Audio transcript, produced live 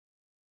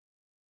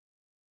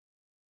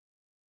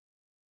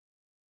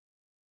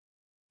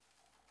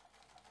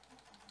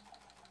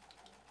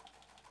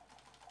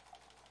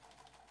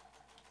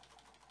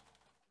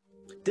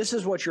This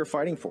is what you're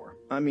fighting for.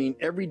 I mean,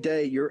 every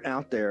day you're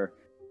out there.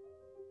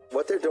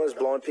 What they're doing is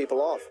blowing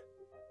people off.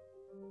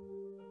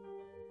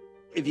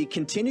 If you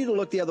continue to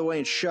look the other way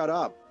and shut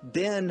up,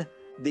 then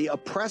the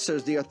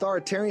oppressors, the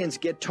authoritarians,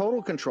 get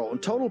total control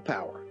and total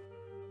power.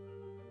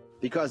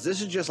 Because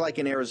this is just like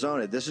in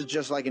Arizona. This is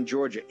just like in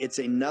Georgia. It's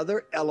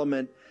another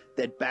element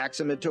that backs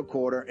them into a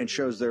corner and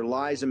shows their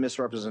lies and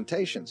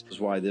misrepresentations. This is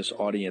why this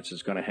audience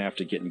is going to have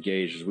to get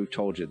engaged. As we've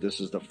told you, this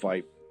is the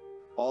fight.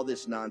 All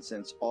this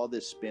nonsense, all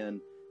this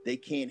spin, they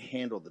can't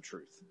handle the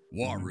truth.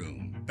 War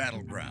Room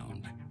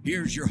Battleground.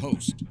 Here's your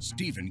host,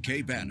 Stephen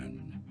K.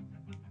 Bannon.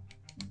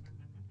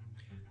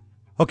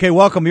 Okay,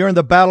 welcome. You're in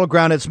the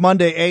Battleground. It's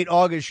Monday, 8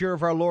 August, year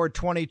of our Lord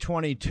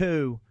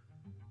 2022.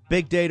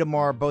 Big day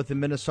tomorrow, both in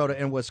Minnesota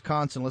and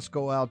Wisconsin. Let's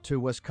go out to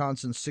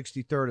Wisconsin's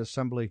 63rd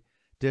Assembly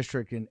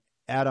District and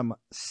Adam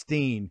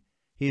Steen.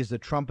 He is the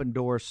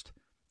Trump-endorsed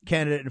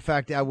candidate. In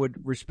fact, I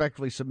would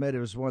respectfully submit it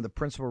was one of the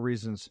principal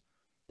reasons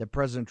that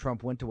President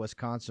Trump went to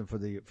Wisconsin for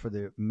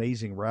the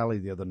amazing rally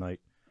the other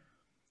night.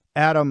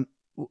 Adam,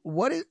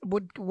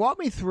 walk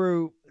me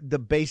through the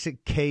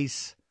basic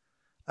case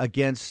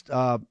against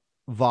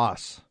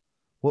Vos.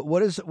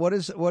 What is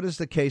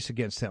the case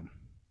against him?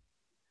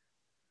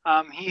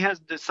 He has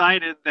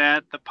decided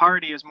that the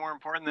party is more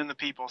important than the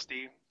people,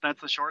 Steve. That's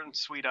the short and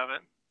sweet of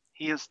it.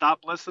 He has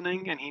stopped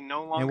listening, and he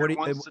no longer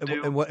wants to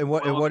do.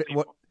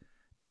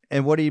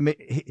 And what do you mean?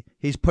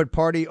 He's put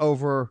party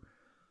over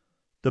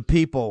the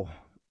people.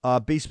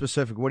 Be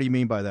specific. What do you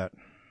mean by that?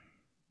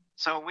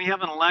 So we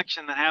have an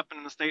election that happened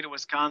in the state of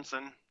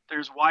Wisconsin.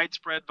 There's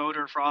widespread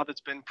voter fraud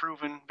that's been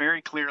proven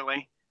very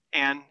clearly.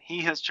 And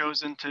he has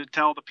chosen to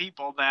tell the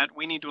people that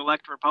we need to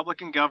elect a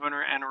Republican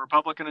governor and a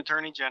Republican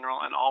attorney general,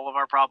 and all of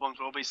our problems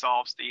will be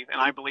solved, Steve.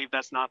 And I believe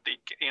that's not the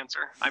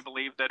answer. I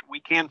believe that we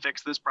can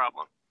fix this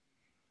problem.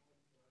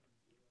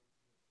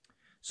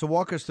 So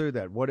walk us through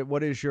that. What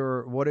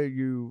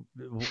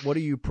do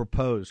you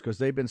propose? Because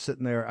they've been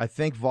sitting there. I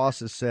think Vos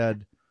has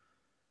said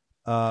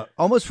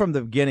almost from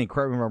the beginning,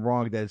 correct me if I'm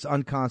wrong, that it's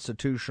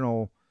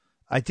unconstitutional.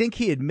 I think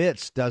he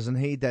admits, doesn't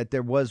he, that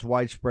there was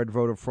widespread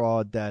voter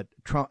fraud, that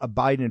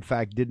Biden, in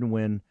fact, didn't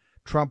win,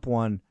 Trump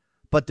won,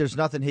 but there's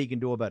nothing he can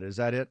do about it. Is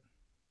that it?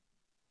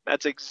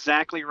 That's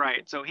exactly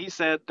right. So he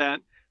said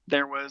that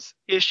there was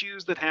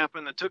issues that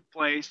happened that took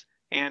place,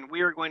 and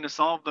we are going to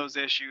solve those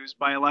issues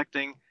by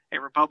electing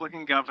a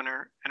Republican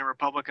governor and a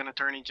Republican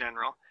attorney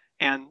general.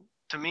 And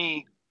to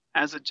me,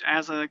 as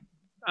a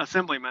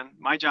assemblyman,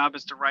 my job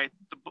is to write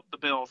the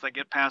bills that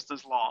get passed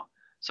as law.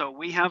 So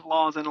we have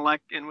laws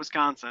in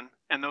Wisconsin,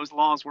 and those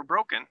laws were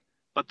broken,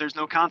 but there's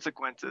no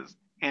consequences,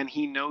 and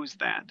he knows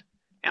that.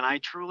 And I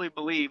truly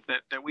believe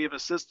that we have a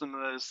system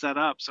that is set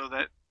up so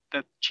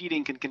that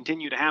cheating can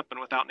continue to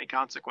happen without any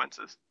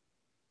consequences.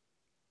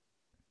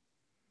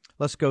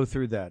 Let's go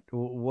through that.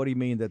 What do you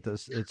mean that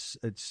it's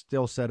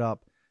still set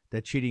up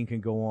that cheating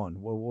can go on?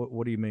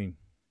 What do you mean?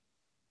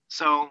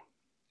 So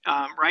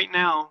right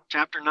now,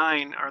 Chapter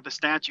 9, or the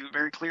statute,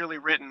 very clearly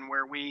written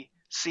where we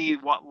see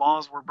what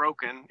laws were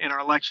broken in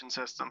our election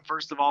system.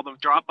 First of all, the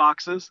drop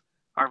boxes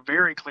are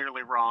very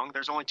clearly wrong.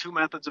 There's only two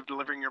methods of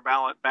delivering your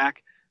ballot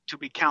back to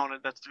be counted.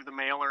 That's through the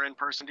mail or in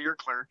person to your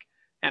clerk.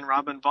 And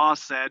Robin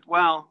Vos said,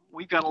 well,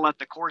 we've got to let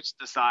the courts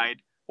decide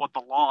what the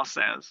law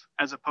says,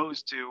 as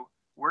opposed to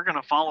we're going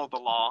to follow the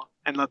law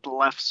and let the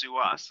left sue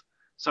us.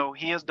 So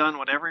he has done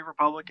what every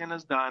Republican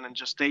has done and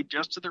just stayed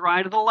just to the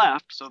right of the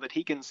left so that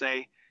he can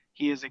say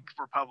he is a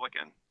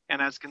Republican.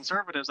 And as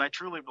conservatives, I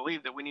truly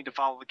believe that we need to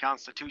follow the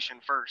Constitution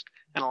first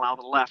and allow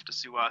the left to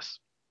sue us.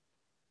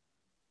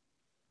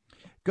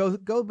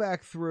 Go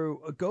back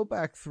through. Is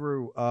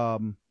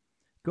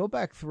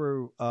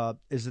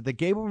it the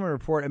Gableman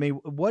report? I mean,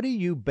 what do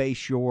you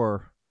base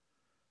your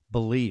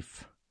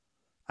belief?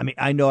 I mean,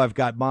 I know I've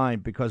got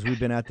mine because we've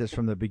been at this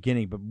from the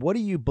beginning. But what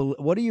do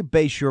you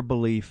base your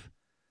belief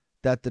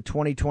that the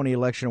 2020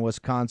 election in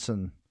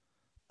Wisconsin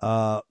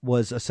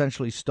was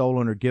essentially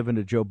stolen or given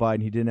to Joe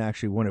Biden? He didn't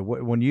actually win it.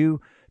 When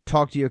you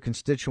talk to your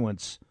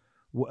constituents,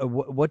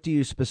 what do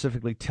you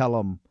specifically tell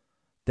them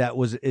that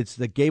it's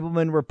the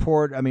Gableman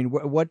report? I mean,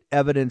 what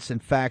evidence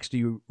and facts do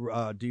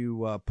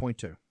you point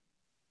to?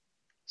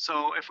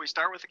 So if we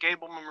start with the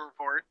Gableman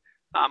report,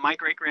 my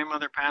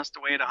great-grandmother passed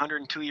away at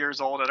 102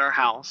 years old at our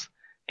house.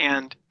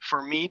 And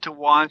for me to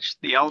watch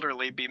the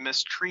elderly be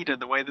mistreated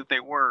the way that they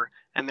were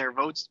and their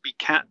votes be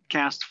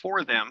cast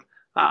for them,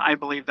 I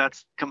believe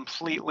that's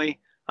completely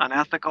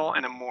unethical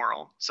and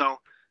immoral. So,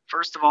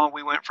 first of all,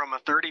 we went from a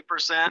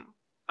 30%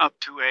 up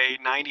to a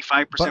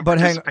 95%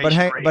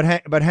 participation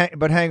rate.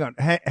 But hang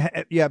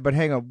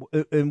on.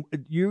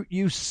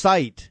 You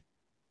cite,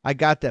 I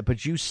got that,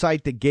 but you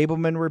cite the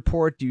Gableman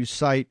report. Do you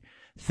cite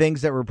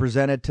things that were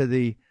presented to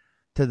the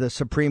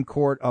Supreme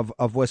Court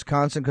of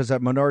Wisconsin? Because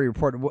that Minority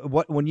Report,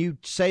 when you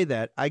say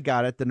that, I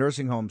got it, the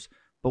nursing homes.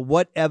 But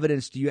what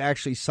evidence do you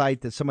actually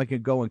cite that somebody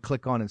can go and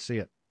click on and see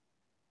it?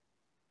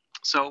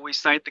 So we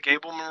cite the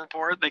Gableman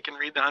report. They can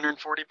read the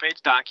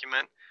 140-page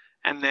document.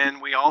 And then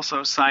we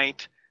also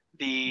cite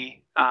the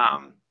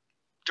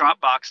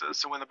drop boxes.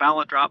 So when the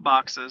ballot drop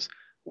boxes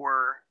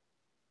were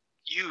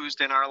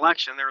used in our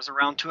election. There was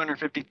around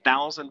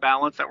 250,000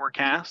 ballots that were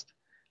cast.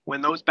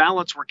 When those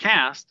ballots were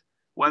cast,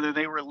 whether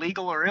they were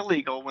legal or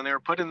illegal, when they were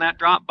put in that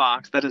drop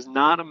box, that is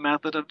not a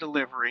method of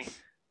delivery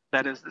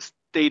that is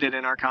stated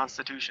in our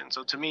Constitution.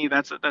 So to me,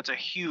 that's a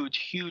huge,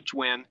 huge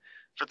win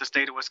for the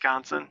state of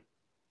Wisconsin.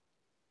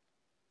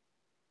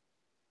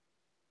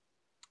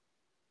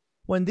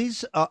 When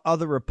these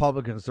other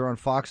Republicans, they're on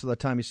Fox all the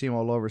time, you see them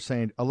all over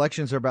saying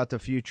elections are about the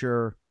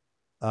future,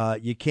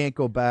 you can't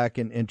go back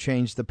and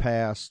change the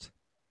past.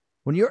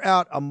 When you're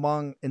out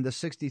in the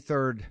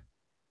 63rd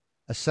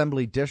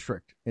Assembly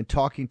District and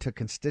talking to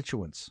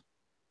constituents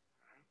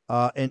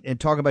and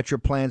talking about your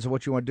plans and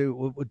what you want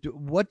to do,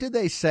 what do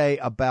they say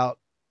about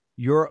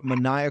your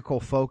maniacal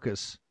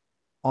focus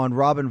on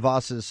Robin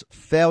Voss's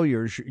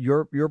failures,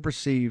 your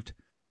perceived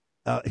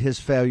his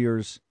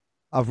failures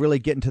of really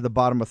getting to the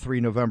bottom of 3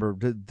 November?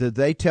 Did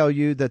they tell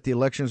you that the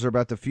elections are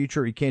about the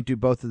future, you can't do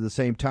both at the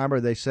same time,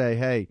 or they say,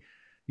 hey,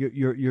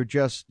 you're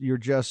just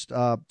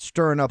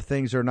stirring up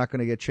things that are not going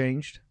to get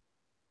changed?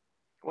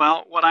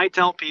 Well, what I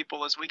tell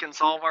people is we can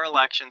solve our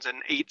elections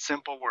in 8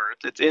 simple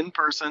words. It's in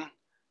person,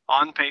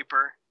 on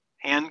paper,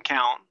 hand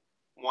count,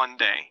 one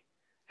day.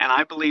 And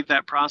I believe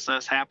that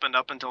process happened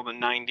up until the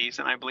 90s,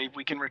 and I believe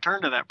we can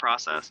return to that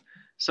process.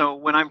 So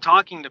when I'm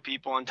talking to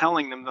people and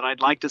telling them that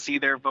I'd like to see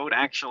their vote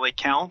actually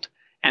count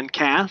and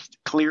cast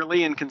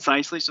clearly and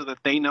concisely so that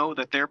they know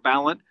that their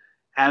ballot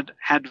had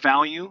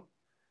value,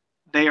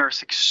 they are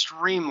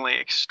extremely,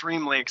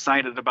 extremely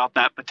excited about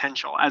that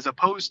potential, as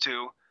opposed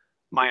to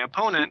my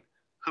opponent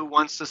who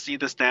wants to see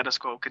the status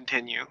quo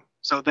continue.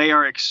 So they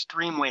are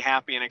extremely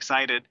happy and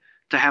excited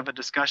to have a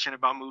discussion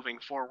about moving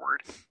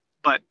forward.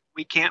 But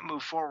we can't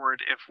move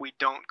forward if we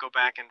don't go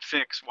back and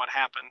fix what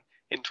happened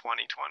in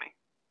 2020.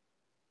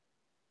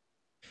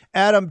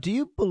 Adam, do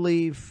you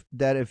believe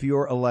that if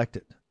you're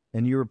elected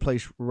and you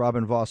replace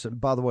Robin Voss,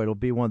 and by the way, it'll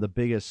be one of the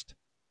biggest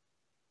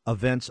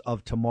events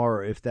of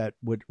tomorrow if that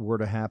were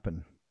to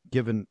happen,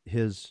 given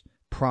his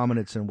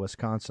prominence in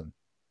Wisconsin.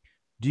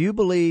 Do you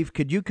believe,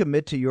 could you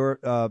commit to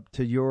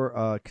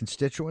your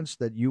constituents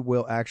that you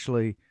will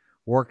actually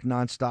work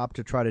nonstop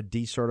to try to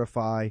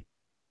decertify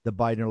the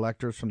Biden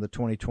electors from the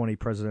 2020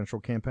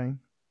 presidential campaign?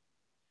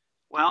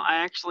 Well,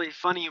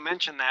 funny you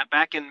mentioned that.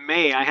 Back in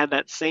May, I had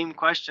that same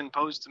question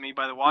posed to me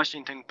by the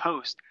Washington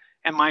Post,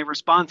 and my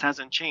response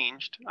hasn't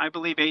changed. I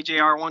believe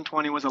AJR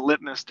 120 was a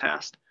litmus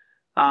test.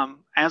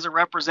 As a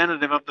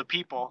representative of the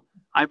people,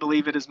 I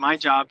believe it is my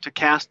job to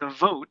cast a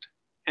vote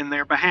in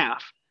their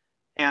behalf.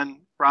 And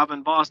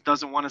Robin Voss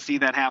doesn't want to see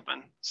that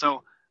happen.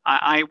 So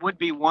I would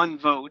be one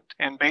vote,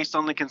 and based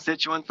on the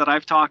constituents that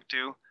I've talked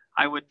to,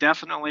 I would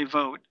definitely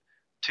vote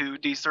to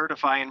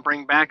decertify and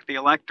bring back the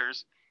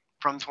electors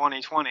from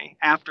 2020.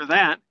 After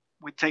that,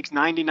 it takes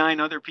 99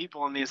 other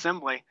people in the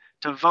assembly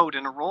to vote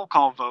in a roll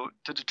call vote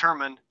to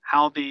determine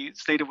how the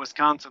state of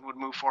Wisconsin would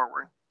move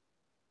forward.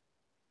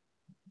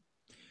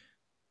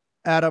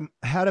 Adam,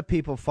 how do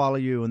people follow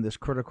you in this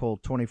critical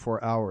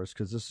 24 hours?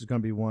 Because this is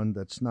going to be one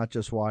that's not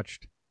just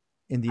watched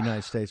in the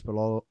United States, but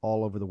all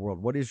over the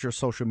world. What is your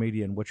social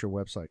media and what's your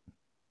website?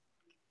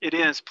 It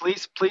is.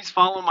 Please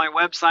follow my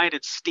website.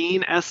 It's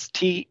Steen,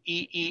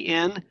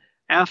 STEEN,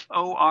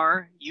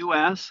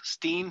 FORUS,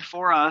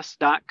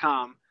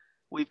 steenforus.com.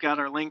 We've got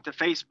our link to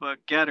Facebook,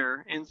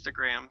 Getter,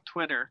 Instagram,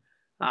 Twitter,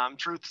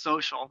 Truth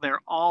Social. They're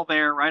all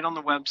there right on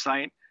the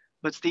website.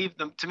 But Steve,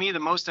 to me, the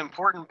most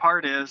important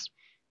part is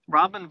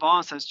Robin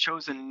Voss has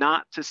chosen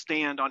not to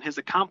stand on his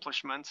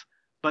accomplishments,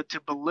 but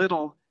to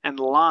belittle and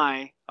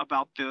lie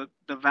about the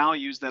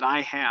values that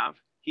I have.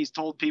 He's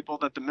told people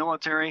that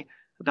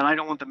that I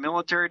don't want the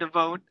military to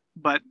vote.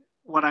 But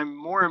what I'm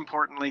more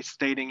importantly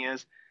stating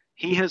is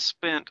he has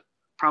spent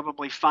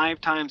probably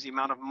 5 times the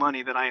amount of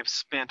money that I have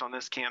spent on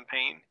this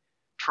campaign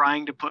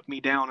trying to put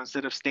me down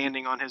instead of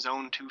standing on his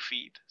own 2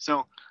 feet.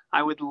 So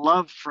I would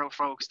love for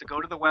folks to go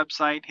to the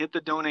website, hit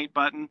the donate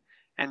button,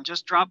 and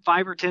just drop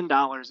 $5 or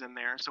 $10 in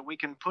there so we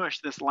can push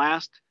this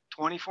last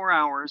 24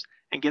 hours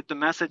and get the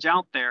message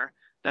out there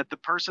that the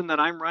person that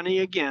I'm running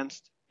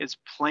against is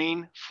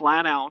plain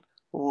flat out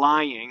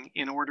lying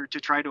in order to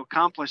try to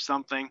accomplish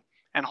something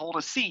and hold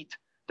a seat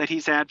that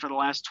he's had for the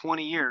last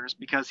 20 years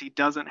because he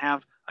doesn't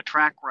have a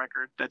track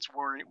record that's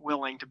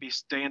willing to be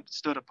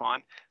stood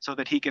upon so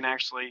that he can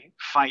actually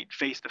fight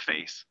face to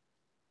face.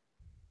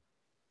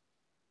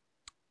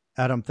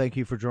 Adam, thank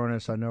you for joining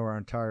us. I know our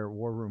entire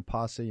War Room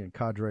posse and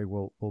cadre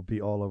will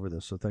be all over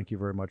this. So thank you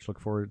very much. Look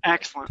forward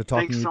to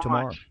talking to you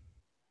tomorrow. Much.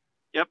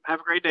 Yep. Have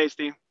a great day,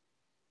 Steve.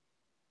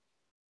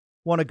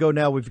 Want to go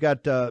now. We've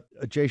got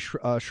Jay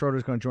Schroeder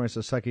is going to join us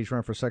in a second. He's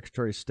running for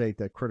Secretary of State,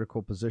 that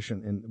critical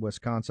position in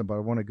Wisconsin. But I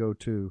want to go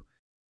to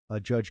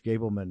Judge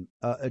Gableman.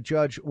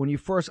 Judge, when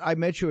I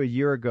met you a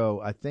year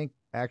ago, I think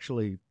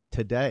actually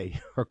today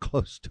or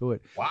close to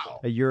it. Wow.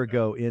 A year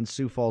ago in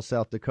Sioux Falls,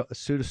 South Dakota.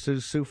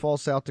 Sioux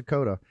Falls, South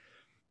Dakota.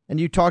 And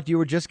you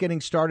were just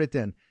getting started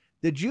then.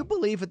 Did you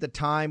believe at the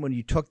time when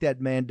you took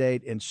that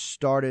mandate and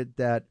started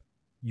that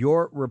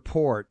your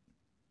report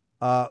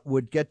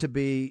would get to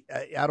be,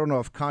 I don't know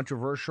if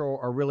controversial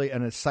or really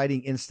an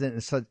inciting incident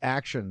and such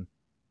action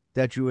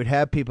that you would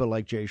have people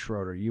like Jay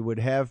Schroeder, you would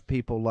have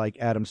people like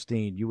Adam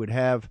Steen, you would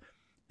have,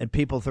 and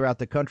people throughout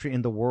the country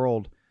and the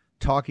world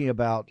talking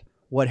about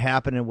what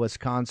happened in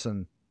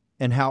Wisconsin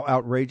and how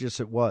outrageous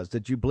it was.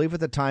 Did you believe at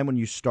the time when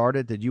you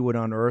started that you would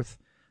unearth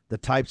the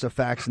types of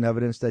facts and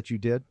evidence that you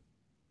did?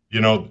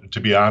 To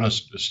be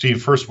honest,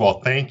 Steve, first of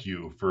all, thank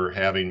you for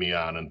having me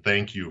on, and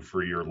thank you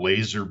for your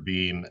laser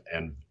beam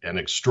and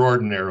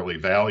extraordinarily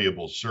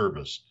valuable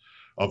service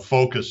of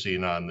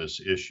focusing on this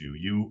issue.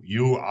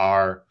 You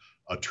are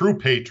a true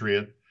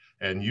patriot,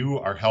 and you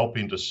are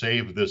helping to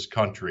save this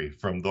country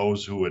from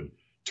those who would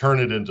turn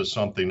it into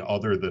something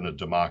other than a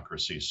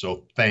democracy.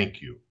 So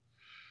thank you.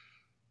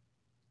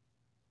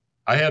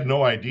 I had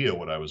no idea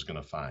what I was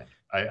going to find.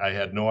 I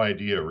had no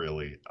idea,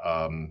 really.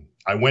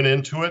 I went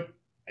into it.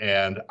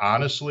 And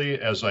honestly,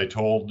 as I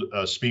told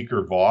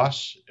Speaker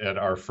Voss at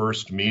our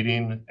first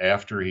meeting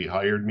after he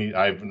hired me,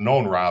 I've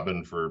known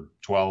Robin for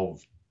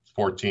 12,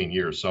 14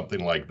 years,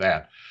 something like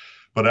that.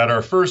 But at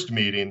our first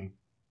meeting,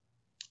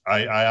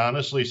 I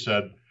honestly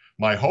said,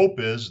 my hope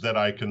is that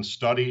I can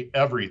study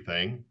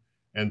everything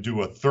and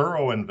do a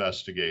thorough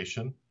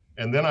investigation.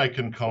 And then I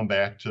can come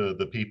back to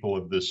the people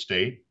of this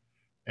state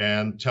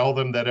and tell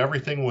them that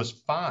everything was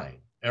fine.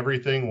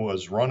 Everything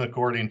was run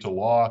according to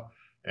law.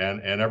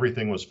 And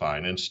everything was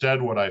fine. Instead,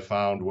 what I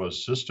found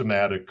was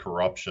systematic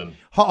corruption.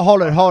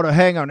 Hold on.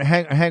 Hang on.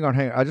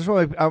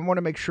 I want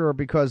to make sure,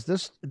 because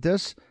this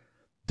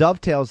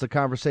dovetails the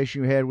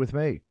conversation you had with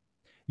me.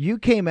 You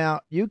came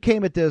at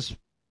this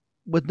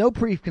with no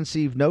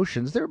preconceived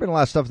notions. There have been a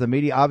lot of stuff in the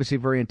media, obviously a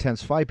very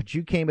intense fight, but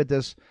you came at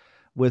this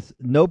with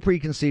no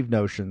preconceived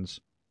notions.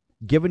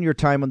 Given your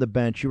time on the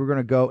bench, you were going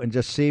to go and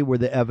just see where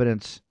the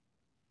evidence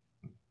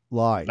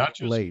laid, right? Not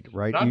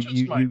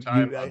just my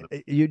time on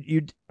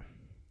the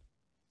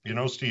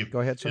Steve,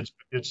 go ahead, sir.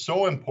 It's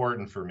so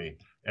important for me.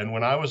 And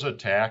when I was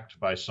attacked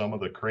by some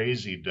of the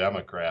crazy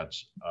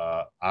Democrats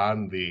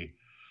on the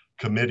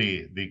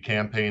committee, the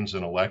Campaigns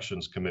and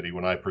Elections Committee,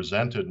 when I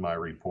presented my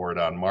report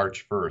on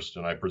March 1st,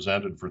 and I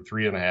presented for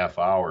 3.5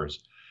 hours,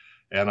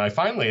 and I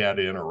finally had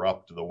to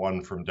interrupt the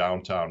one from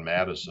downtown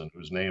Madison,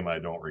 whose name I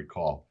don't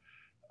recall.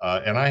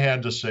 And I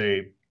had to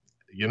say,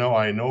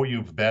 I know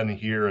you've been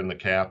here in the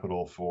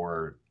Capitol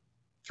for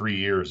 3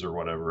 years or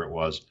whatever it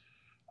was.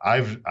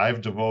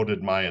 I've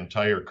devoted my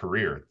entire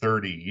career,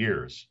 30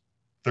 years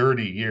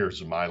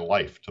of my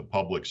life to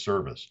public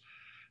service.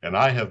 And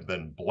I have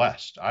been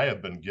blessed. I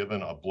have been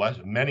given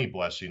many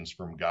blessings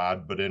from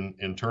God, but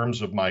in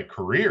terms of my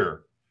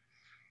career,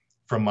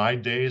 from my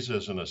days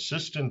as an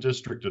assistant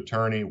district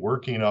attorney,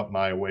 working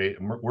my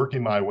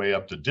way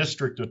up to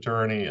district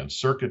attorney and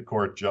circuit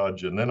court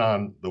judge, and then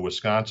on the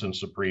Wisconsin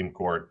Supreme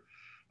Court,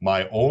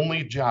 my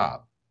only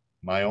job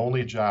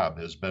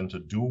has been to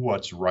do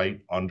what's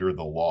right under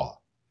the law.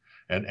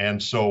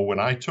 And so when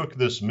I took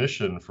this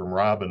mission from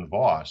Robin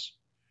Voss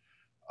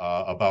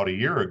about a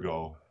year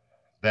ago,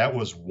 that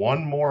was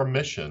one more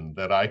mission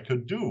that I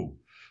could do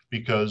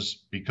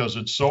because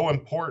it's so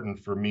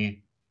important for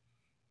me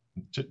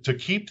to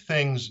keep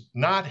things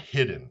not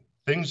hidden,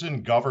 things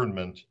in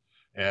government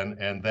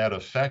and that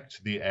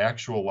affect the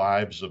actual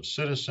lives of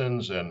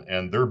citizens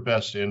and their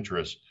best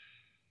interests.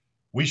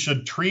 We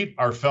should treat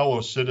our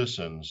fellow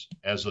citizens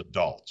as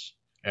adults,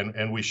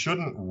 and we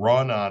shouldn't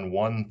run on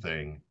one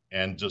thing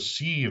and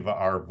deceive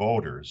our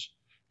voters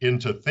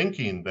into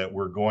thinking that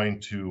we're going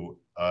to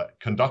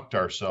conduct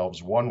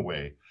ourselves one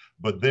way,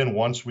 but then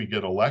once we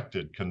get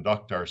elected,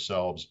 conduct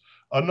ourselves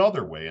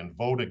another way and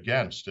vote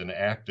against and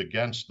act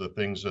against the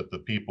things that the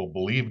people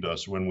believed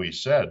us when we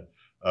said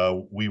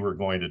we were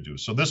going to do.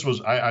 So this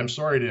was, I'm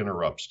sorry to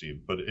interrupt,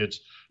 Steve, but it's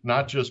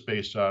not just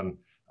based on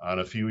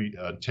a few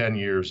 10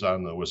 years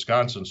on the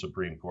Wisconsin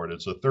Supreme Court.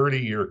 It's a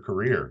 30-year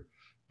career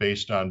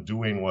based on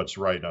doing what's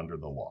right under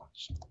the law.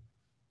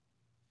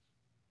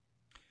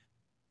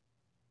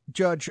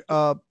 Judge,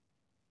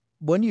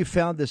 when you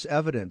found this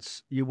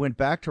evidence, you went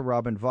back to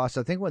Robin Voss.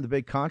 I think one of the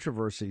big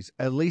controversies,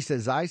 at least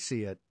as I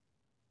see it,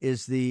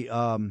 is the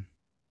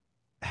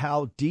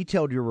how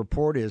detailed your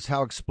report is,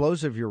 how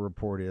explosive your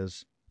report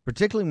is,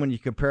 particularly when you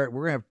compare it.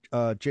 We're going to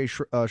have Jay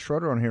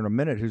Schroeder on here in a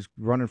minute, who's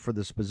running for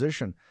this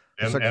position.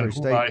 And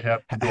who I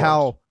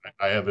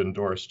have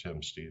endorsed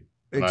him, Steve.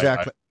 And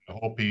exactly. I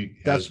hope he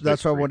has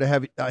that's why I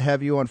wanted to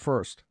have you on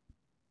first.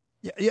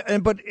 Yeah.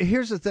 But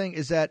here's the thing: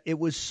 is that it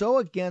was so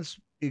against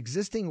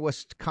existing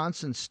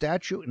Wisconsin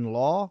statute and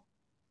law.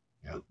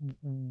 Yeah.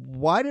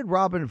 Why did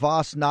Robin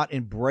Voss not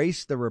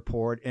embrace the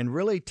report and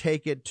really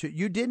take it to?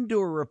 You didn't do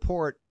a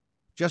report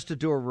just to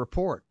do a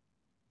report.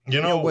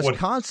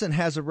 Wisconsin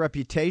has a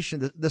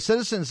reputation. The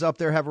citizens up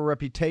there have a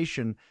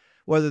reputation,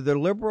 whether they're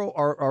liberal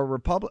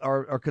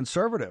or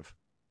conservative,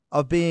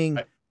 of being,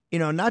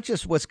 not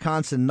just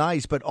Wisconsin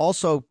nice, but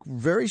also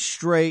very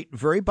straight,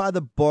 very by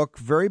the book,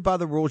 very by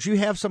the rules. You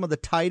have some of the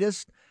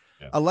tightest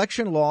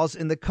election laws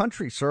in the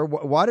country, sir.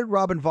 Why did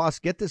Robin Voss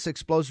get this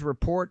explosive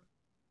report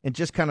and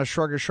just kind of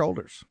shrug his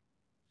shoulders?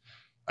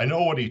 I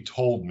know what he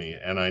told me,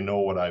 and I know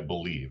what I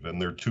believe,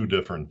 and they're two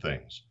different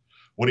things.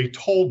 What he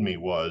told me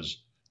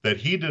was that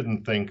he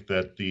didn't think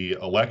that the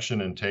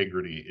election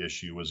integrity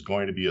issue was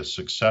going to be a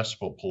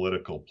successful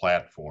political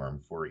platform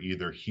for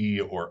either he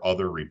or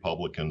other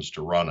Republicans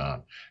to run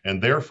on.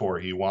 And therefore,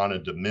 he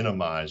wanted to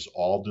minimize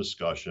all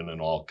discussion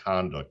and all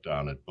conduct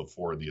on it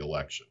before the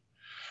election.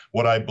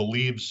 What I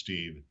believe,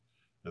 Steve,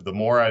 the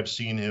more I've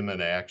seen him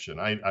in action,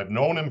 I've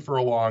known him for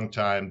a long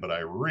time, but I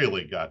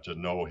really got to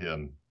know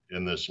him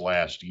in this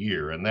last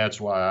year. And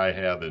that's why I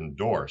have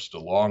endorsed,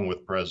 along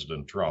with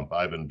President Trump,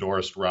 I've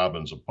endorsed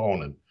Robin's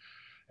opponent,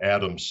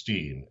 Adam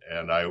Steen.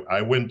 And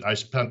I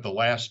spent the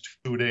last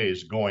 2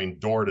 days going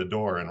door to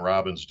door in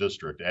Robin's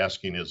district,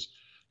 asking his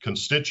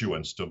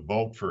constituents to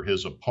vote for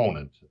his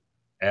opponent,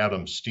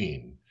 Adam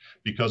Steen,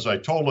 because I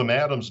told him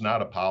Adam's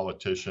not a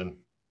politician.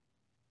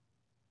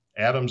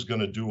 Adam's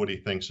going to do what he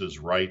thinks is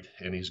right,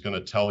 and he's going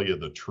to tell you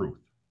the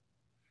truth.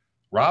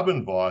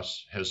 Robin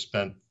Vos has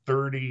spent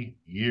 30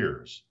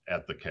 years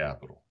at the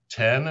Capitol,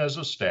 10 as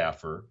a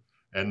staffer,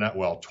 and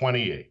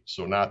 28,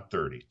 so not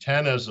 30,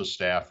 10 as a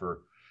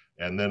staffer,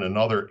 and then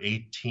another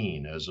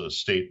 18 as a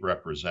state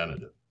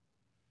representative.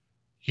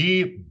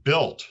 He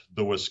built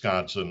the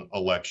Wisconsin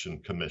Election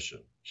Commission.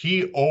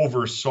 He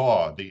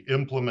oversaw the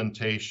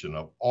implementation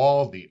of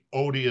all the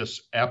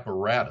odious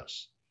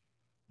apparatus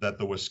that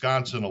the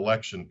Wisconsin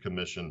Election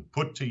Commission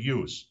put to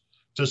use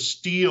to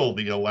steal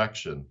the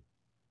election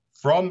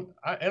from,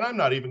 and I'm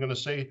not even going to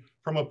say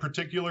from a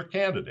particular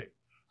candidate.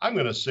 I'm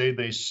going to say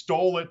they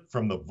stole it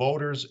from the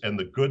voters and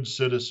the good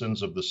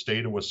citizens of the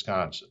state of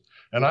Wisconsin.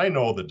 And I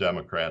know the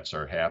Democrats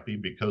are happy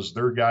because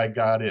their guy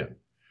got in.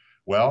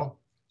 Well,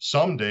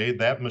 someday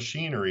that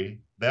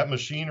machinery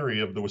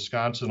of the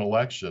Wisconsin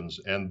elections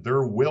and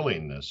their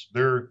willingness,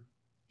 their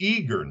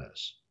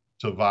eagerness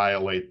to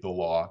violate the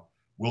law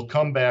will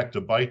come back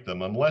to bite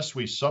them unless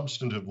we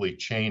substantively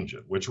change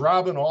it, which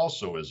Robin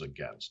also is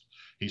against.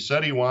 He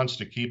said he wants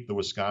to keep the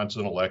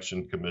Wisconsin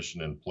Election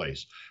Commission in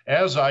place.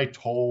 As I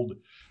told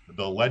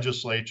the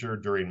legislature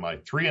during my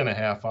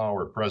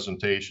 3.5-hour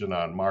presentation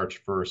on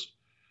March 1st,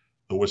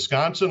 the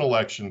Wisconsin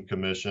Election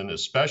Commission,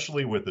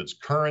 especially with its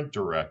current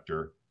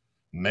director,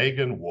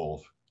 Megan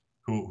Wolf,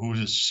 who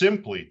is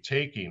simply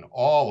taking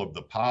all of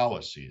the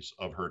policies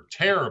of her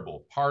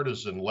terrible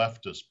partisan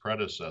leftist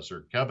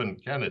predecessor, Kevin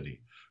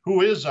Kennedy,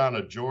 who is on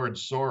a George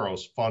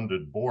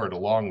Soros-funded board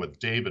along with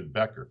David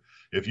Becker.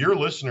 If your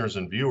listeners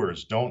and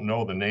viewers don't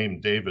know the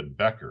name David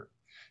Becker,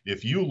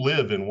 if you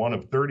live in one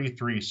of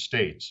 33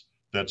 states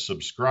that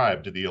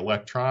subscribe to the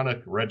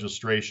Electronic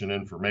Registration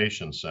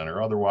Information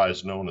Center,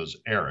 otherwise known as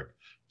ERIC,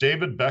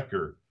 David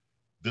Becker,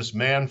 this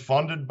man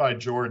funded by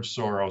George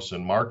Soros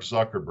and Mark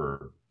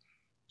Zuckerberg,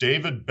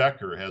 David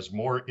Becker has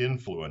more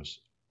influence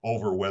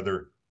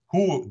over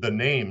who the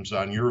names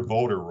on your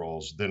voter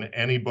rolls than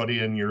anybody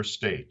in your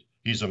state.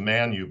 He's a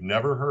man you've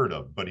never heard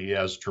of, but he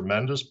has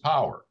tremendous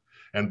power.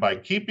 And by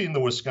keeping the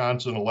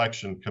Wisconsin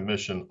Election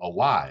Commission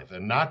alive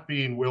and not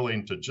being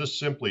willing to just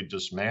simply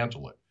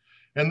dismantle it,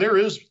 and there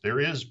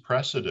is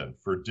precedent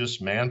for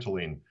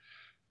dismantling.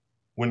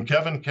 When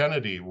Kevin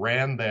Kennedy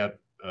ran that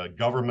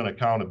Government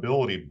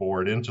Accountability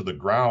Board into the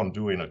ground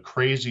doing a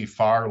crazy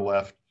far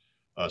left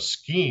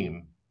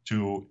scheme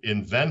to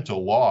invent a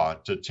law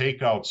to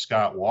take out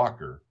Scott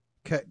Walker,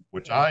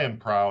 which I am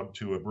proud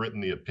to have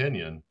written the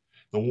opinion.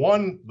 The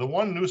one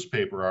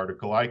newspaper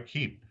article I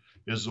keep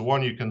is the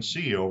one you can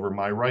see over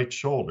my right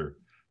shoulder.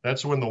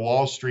 That's when the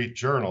Wall Street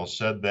Journal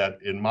said that,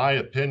 in my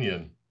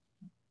opinion,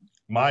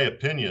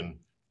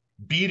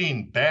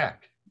 beating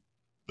back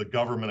the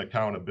Government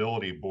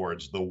Accountability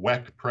Board's, the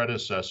WEC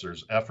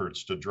predecessors'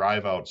 efforts to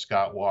drive out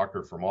Scott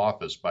Walker from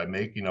office by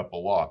making up a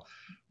law,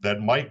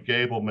 that Mike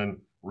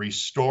Gableman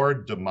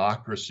restored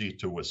democracy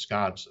to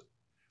Wisconsin.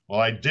 Well,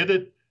 I did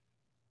it.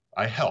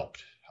 I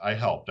helped. I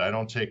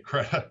don't take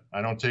credit.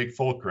 I don't take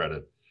full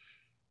credit.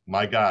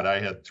 My God, I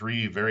had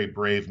 3 very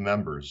brave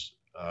members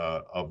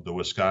of the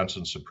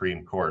Wisconsin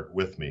Supreme Court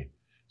with me.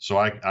 So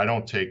I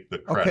don't take the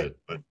credit.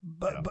 Okay.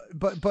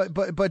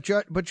 But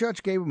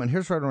Judge Gableman,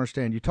 here's what I don't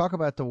understand. You talk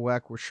about the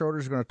WEC, where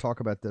Schroeder's going to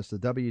talk about this, the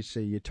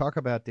WC. You talk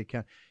about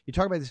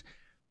this.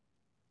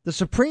 The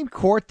Supreme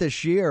Court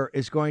this year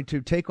is going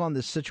to take on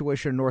this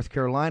situation in North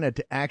Carolina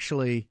to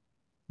actually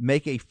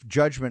make a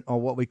judgment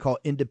on what we call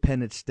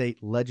independent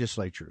state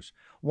legislatures.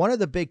 One of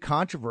the big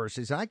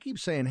controversies, and I keep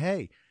saying,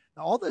 hey,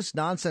 all this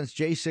nonsense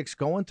J6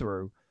 going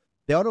through,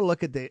 they ought to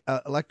look at the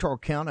electoral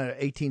count of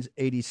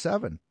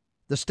 1887.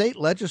 The state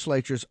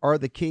legislatures are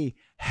the key.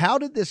 How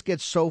did this get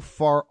so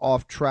far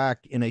off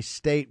track in a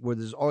state where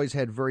there's always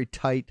had very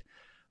tight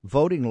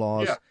voting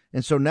laws? Yeah.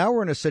 And so now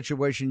we're in a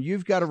situation,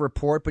 you've got a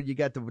report, but you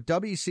got the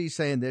WC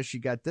saying this, you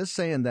got this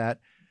saying that.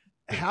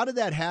 How did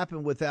that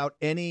happen without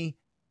any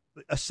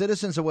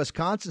citizens of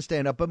Wisconsin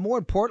stand up, but more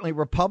importantly,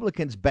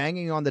 Republicans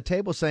banging on the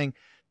table saying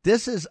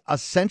this is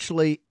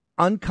essentially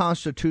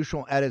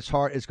unconstitutional at its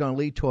heart, is going to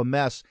lead to a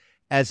mess,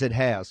 as it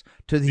has,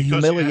 to the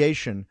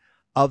humiliation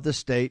of the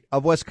state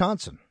of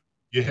Wisconsin?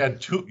 You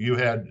had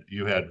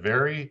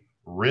very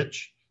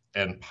rich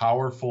and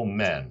powerful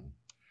men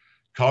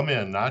come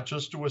in, not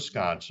just to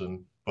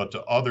Wisconsin, but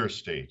to other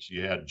states.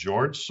 You had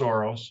George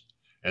Soros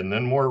and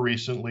then more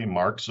recently,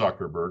 Mark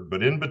Zuckerberg.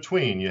 But in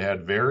between, you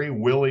had very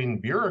willing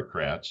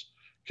bureaucrats.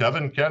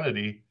 Kevin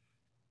Kennedy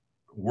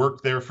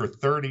worked there for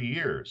 30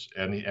 years,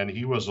 and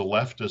he was a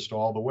leftist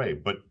all the way.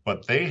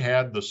 But they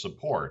had the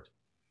support.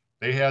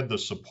 They had the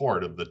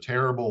support of the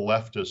terrible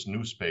leftist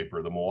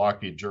newspaper, the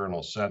Milwaukee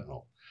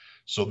Journal-Sentinel.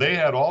 So they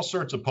had all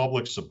sorts of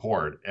public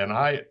support, and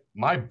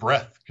my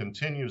breath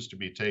continues to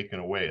be taken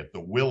away at the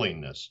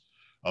willingness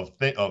of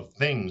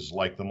things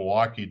like the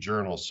Milwaukee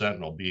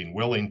Journal-Sentinel being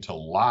willing to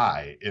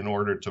lie in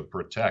order to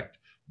protect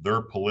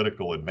their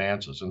political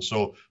advances. And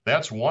so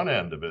that's one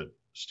end of it,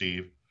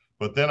 Steve.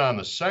 But then on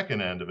the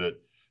second end of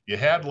it, you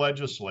had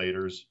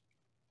legislators,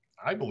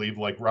 I believe,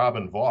 like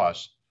Robin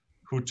Vos,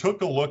 who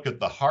took a look at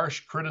the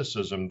harsh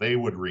criticism they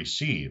would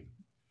receive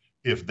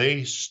if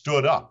they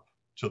stood up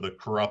to the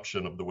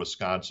corruption of the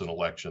Wisconsin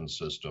election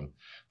system,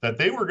 that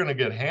they were going to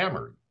get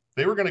hammered.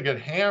 They were going to get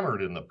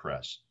hammered in the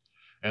press.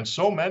 And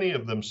so many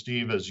of them,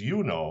 Steve, as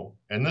you know,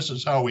 and this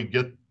is how we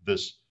get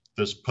this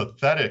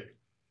pathetic,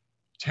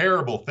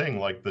 terrible thing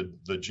like the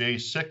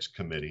J6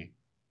 committee,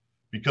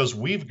 because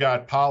we've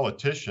got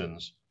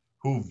politicians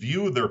who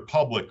view their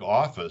public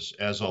office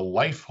as a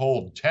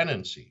life-hold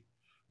tenancy,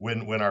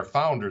 when our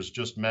founders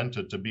just meant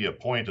it to be a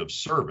point of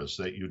service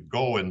that you'd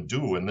go and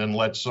do and then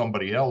let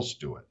somebody else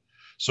do it.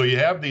 So you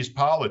have these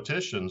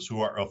politicians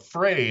who are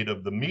afraid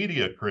of the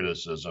media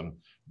criticism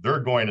they're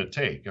going to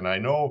take. And I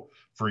know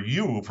for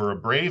you, for a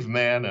brave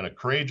man and a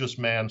courageous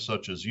man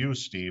such as you,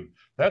 Steve,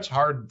 that's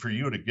hard for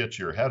you to get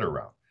your head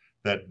around,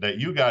 that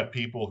you got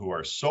people who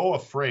are so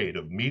afraid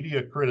of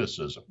media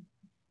criticism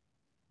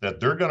that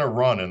they're going to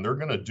run and they're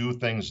going to do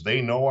things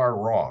they know are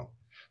wrong.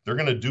 They're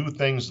going to do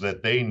things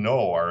that they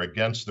know are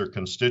against their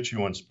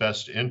constituents'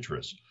 best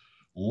interests,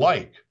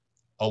 like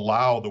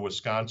allow the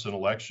Wisconsin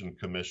Election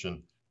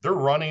Commission. They're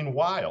running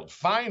wild.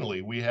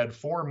 Finally, we had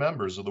 4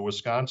 members of the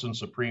Wisconsin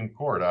Supreme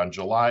Court on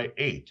July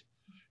 8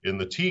 in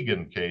the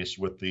Teigen case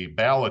with the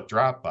ballot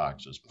drop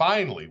boxes.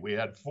 Finally, we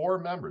had 4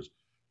 members.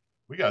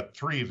 We got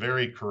 3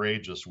 very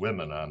courageous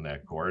women on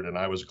that court, and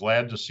I was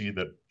glad to see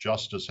that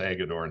Justice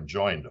Hagedorn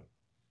joined them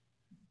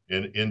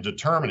in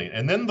determining.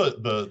 And then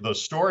the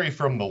story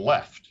from the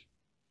left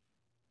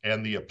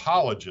and the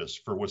apologists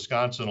for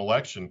Wisconsin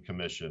Election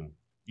Commission,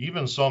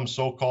 even some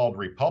so-called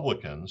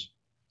Republicans,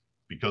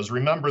 because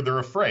remember, they're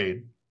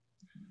afraid.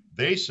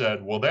 They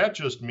said, well, that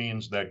just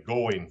means that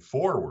going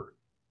forward,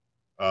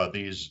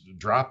 these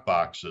drop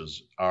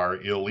boxes are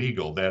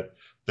illegal,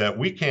 that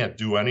we can't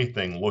do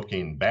anything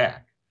looking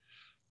back.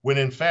 When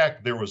in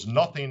fact, there was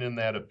nothing in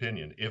that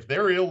opinion. If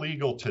they're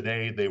illegal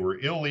today, they were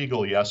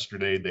illegal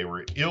yesterday, they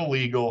were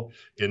illegal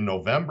in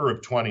November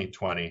of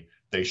 2020.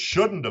 They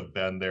shouldn't have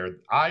been there.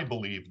 I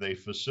believe they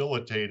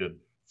facilitated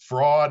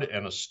fraud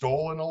and a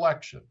stolen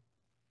election.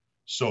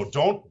 So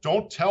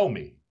don't tell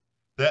me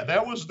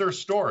that was their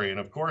story.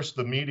 And of course,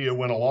 the media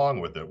went along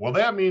with it. Well,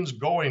 that means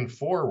going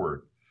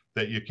forward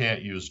that you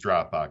can't use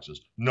drop boxes.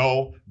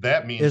 No,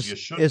 that means you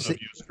shouldn't have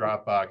used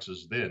drop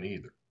boxes then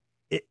either.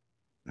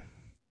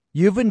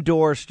 You've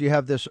endorsed, you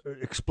have this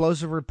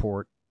explosive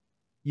report.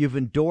 You've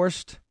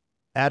endorsed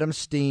Adam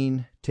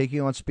Steen taking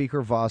on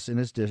Speaker Vos in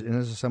his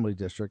assembly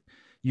district.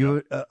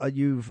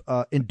 You've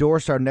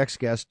endorsed our next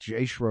guest,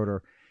 Jay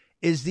Schroeder.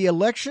 Is the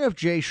election of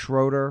Jay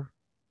Schroeder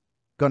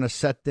going to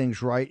set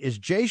things right? Is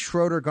Jay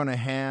Schroeder going to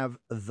have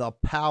the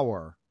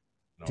power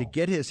to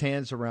get his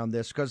hands around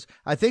this? Because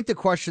I think the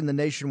question the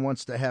nation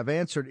wants to have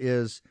answered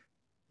is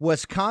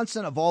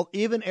Wisconsin, of all,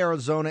 even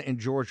Arizona and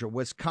Georgia,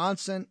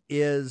 Wisconsin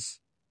is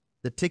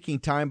the ticking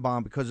time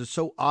bomb because it's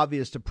so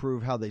obvious to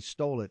prove how they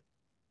stole it.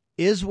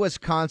 Is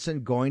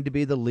Wisconsin going to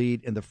be the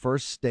lead in the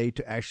first state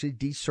to actually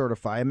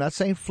decertify? I'm not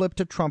saying flip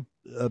to Trump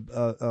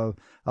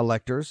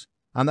electors.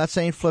 I'm not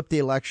saying flip the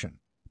election,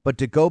 but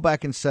to go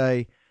back and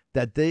say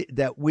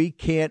that we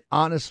can't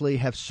honestly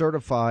have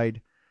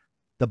certified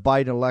the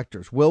Biden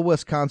electors. Will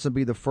Wisconsin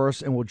be the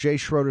first, and will Jay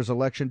Schroeder's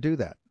election do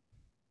that?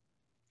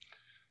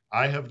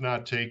 I have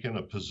not taken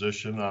a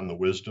position on the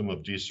wisdom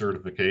of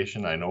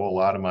decertification. I know a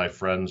lot of my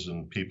friends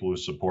and people who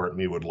support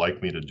me would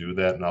like me to do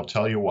that, and I'll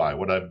tell you why.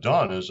 What I've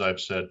done is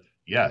I've said,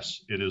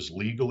 yes, it is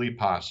legally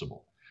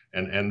possible.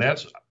 And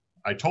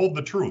I told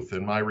the truth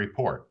in my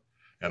report,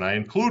 and I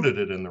included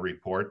it in the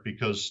report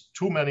because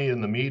too many in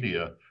the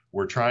media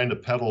were trying to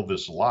peddle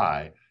this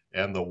lie,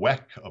 and the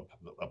WEC,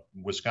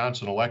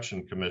 Wisconsin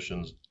Election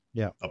Commission's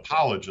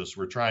apologists,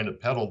 were trying to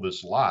peddle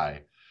this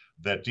lie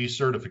that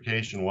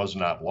decertification was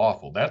not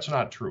lawful. That's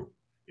not true.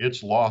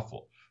 It's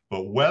lawful.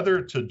 But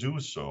whether to do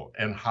so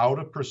and how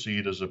to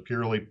proceed is a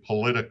purely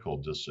political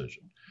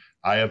decision.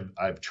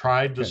 I've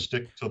tried to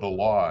stick to the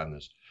law on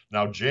this.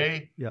 Now,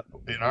 Jay,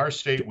 in our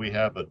state, we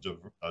have a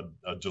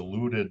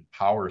diluted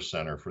power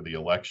center for the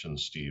election,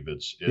 Steve.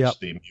 It's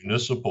the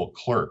municipal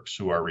clerks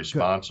who are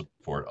responsible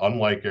for it,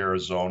 unlike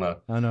Arizona.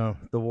 I know.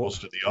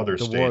 Most of the other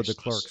states. The war of the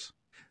clerks.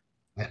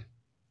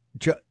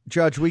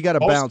 Judge, we got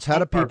to bounce. How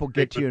do people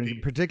get to you, and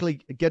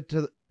particularly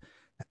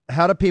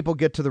how do people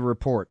get to the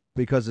report?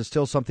 Because it's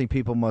still something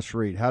people must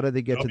read. How do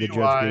they get to the Judge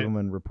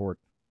Gableman report?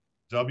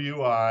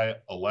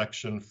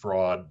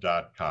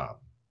 WIElectionfraud.com.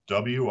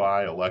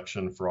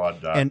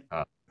 wielectionfraud.com. And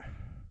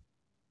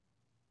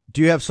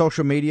do you have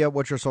social media?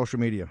 What's your social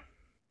media?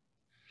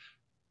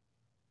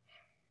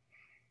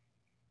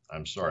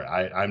 I'm sorry.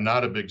 I'm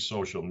not a big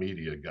social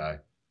media guy.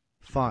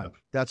 Fine.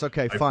 That's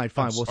okay. Fine.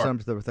 We'll sorry. send them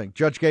to the thing.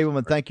 Judge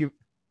Gableman, thank you.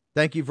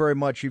 Thank you very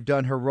much. You've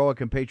done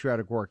heroic and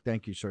patriotic work.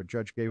 Thank you, sir.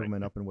 Judge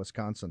Gableman up in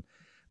Wisconsin.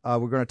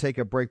 We're going to take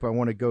a break, but I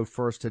want to go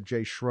first to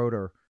Jay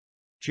Schroeder.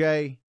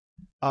 Jay,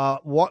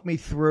 walk me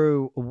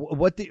through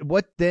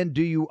what then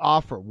do you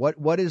offer?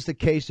 What is the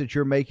case that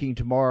you're making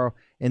tomorrow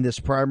in this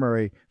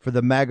primary for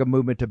the MAGA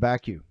movement to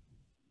back you?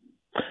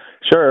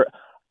 Sure.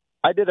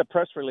 I did a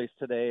press release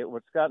today.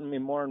 What's gotten me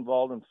more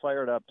involved and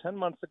fired up, 10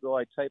 months ago,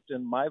 I typed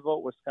in My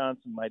Vote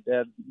Wisconsin, my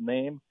dad's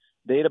name,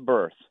 date of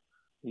birth.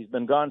 He's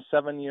been gone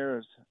 7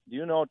 years. Do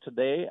you know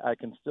today I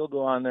can still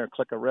go on there,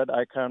 click a red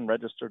icon,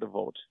 register to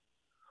vote?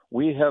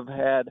 We have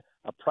had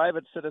a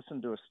private citizen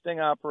do a sting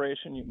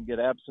operation. You can get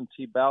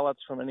absentee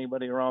ballots from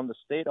anybody around the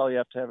state. All you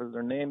have to have is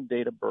their name,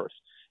 date of birth,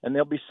 and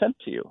they'll be sent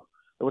to you.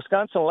 The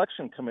Wisconsin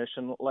Election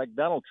Commission, like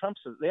Donald Trump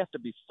says, they have to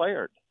be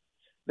fired.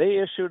 They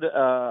issued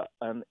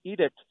an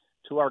edict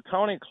to our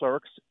county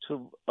clerks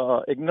to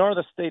ignore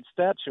the state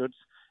statutes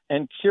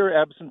and cure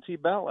absentee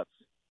ballots.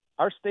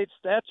 Our state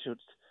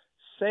statutes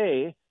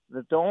say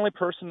that the only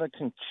person that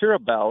can cure a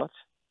ballot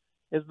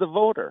is the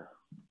voter.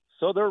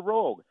 So they're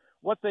rogue.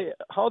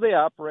 How they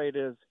operate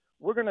is,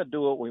 we're going to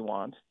do what we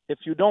want.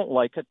 If you don't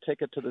like it,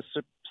 take it to the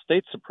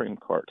state Supreme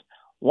Court.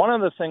 One of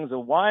the things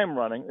of why I'm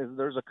running is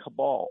there's a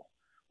cabal.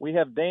 We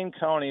have Dane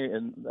County,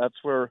 and that's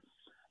where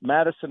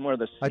Madison, where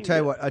the I tell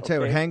you what.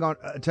 Hang on.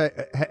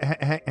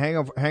 Hang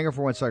on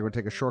for 1 second. We'll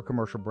take a short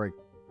commercial break.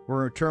 We're going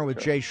to return with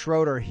Jay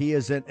Schroeder. He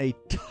is in a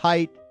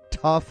tight,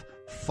 tough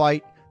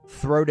fight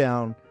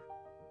throwdown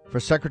for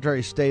Secretary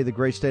of State of the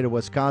great state of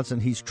Wisconsin.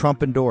 He's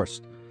Trump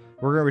endorsed.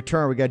 We're going to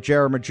return. We got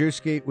Jared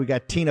Majewski. We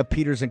got Tina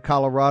Peters in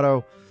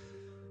Colorado.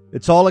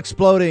 It's all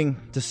exploding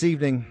this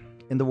evening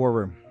in the War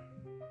Room.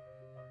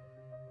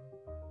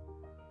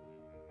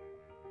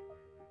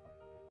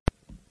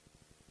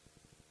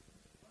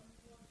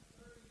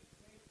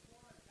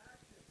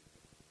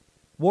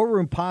 War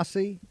Room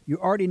Posse, you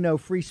already know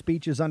free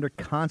speech is under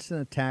constant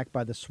attack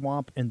by the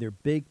swamp and their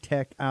big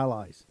tech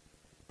allies.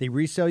 They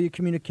resell your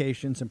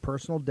communications and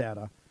personal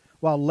data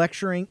while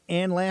lecturing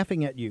and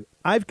laughing at you.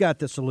 I've got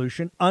the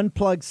solution.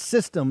 Unplugged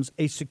Systems,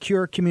 a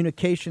secure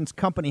communications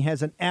company,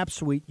 has an app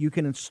suite you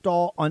can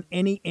install on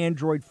any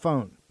Android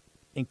phone,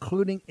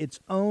 including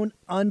its own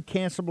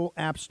uncancelable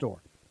app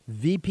store,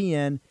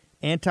 VPN,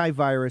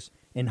 antivirus,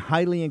 and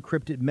highly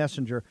encrypted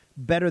messenger,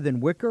 better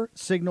than Wickr,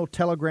 Signal,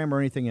 Telegram, or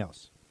anything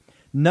else.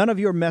 None of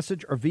your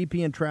message or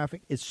VPN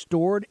traffic is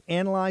stored,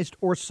 analyzed,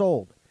 or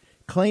sold.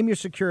 Claim your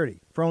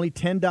security for only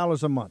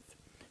 $10 a month.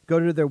 Go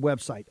to their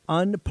website,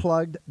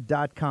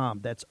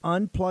 unplugged.com. That's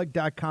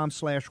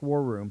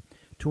unplugged.com/warroom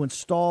to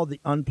install the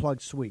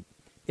Unplugged suite.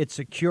 It's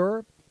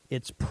secure.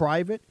 It's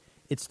private.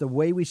 It's the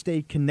way we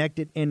stay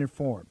connected and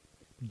informed.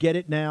 Get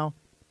it now.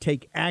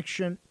 Take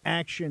action,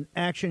 action,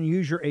 action.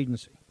 Use your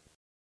agency.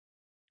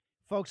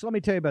 Folks, let me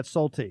tell you about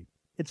Solti.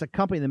 It's a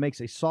company that makes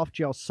a soft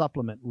gel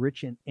supplement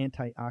rich in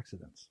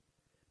antioxidants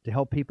to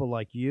help people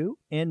like you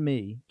and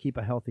me keep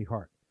a healthy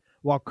heart.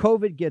 While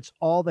COVID gets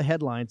all the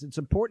headlines, it's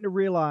important to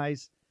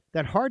realize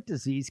that heart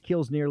disease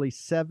kills nearly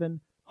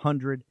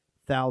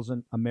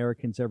 700,000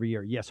 Americans every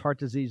year. Yes, heart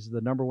disease is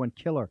the number one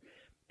killer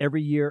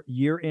every year,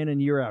 year in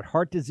and year out.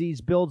 Heart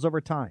disease builds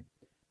over time.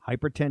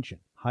 Hypertension,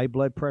 high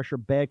blood pressure,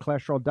 bad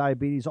cholesterol,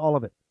 diabetes, all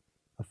of it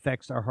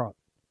affects our heart.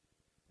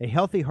 A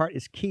healthy heart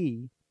is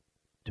key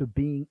to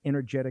being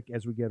energetic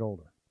as we get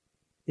older.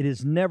 It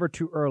is never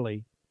too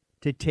early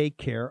to take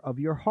care of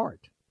your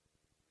heart.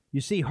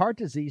 You see, heart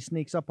disease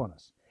sneaks up on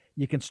us.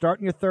 You can start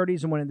in your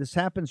 30s, and when this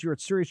happens, you're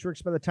at serious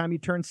risk by the time you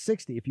turn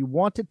 60. If you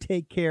want to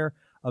take care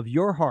of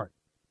your heart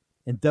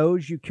and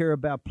those you care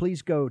about,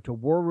 please go to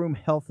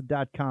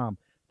warroomhealth.com.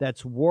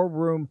 That's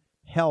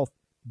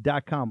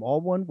warroomhealth.com.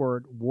 All one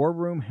word,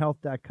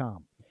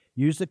 warroomhealth.com.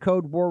 Use the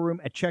code WARROOM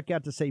at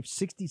checkout to save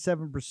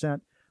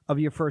 67% of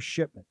your first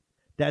shipment.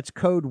 That's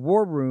code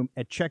WARROOM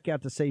at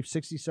checkout to save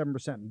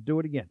 67%. Do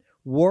it again.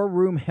 War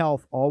Room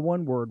Health, all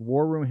one word,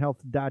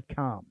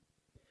 warroomhealth.com.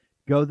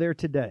 Go there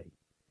today.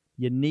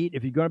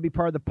 If you're going to be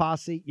part of the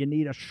posse, you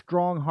need a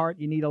strong heart.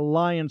 You need a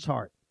lion's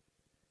heart.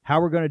 How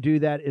we're going to do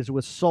that is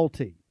with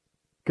Solti.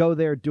 Go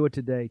there, do it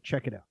today.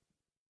 Check it out.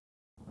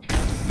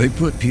 They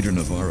put Peter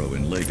Navarro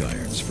in leg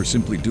irons for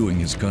simply doing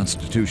his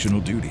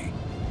constitutional duty.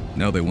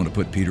 Now they want to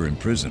put Peter in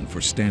prison for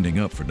standing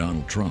up for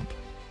Donald Trump.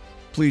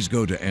 Please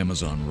go to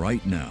Amazon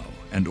right now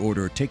and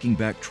order Taking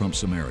Back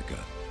Trump's America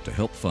to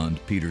help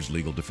fund Peter's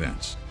legal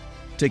defense.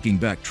 Taking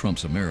Back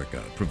Trump's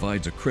America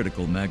provides a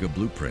critical MAGA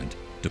blueprint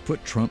to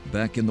put Trump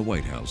back in the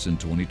White House in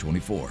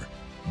 2024.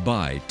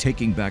 Buy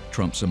Taking Back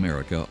Trump's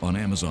America on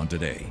Amazon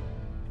today.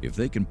 If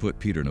they can put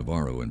Peter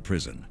Navarro in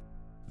prison,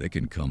 they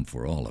can come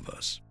for all of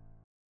us.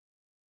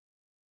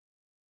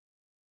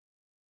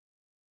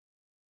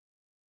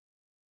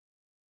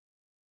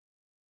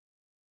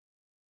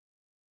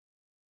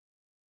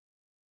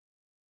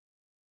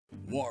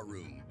 War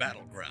Room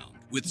Battleground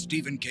with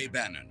Stephen K.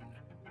 Bannon.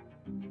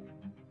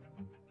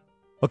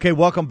 Okay,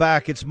 welcome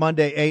back. It's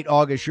Monday, 8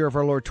 August, year of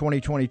our Lord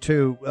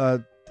 2022.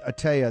 I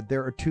tell you,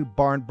 there are two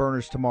barn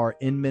burners tomorrow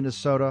in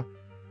Minnesota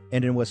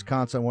and in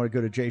Wisconsin. I want to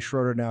go to Jay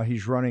Schroeder now.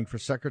 He's running for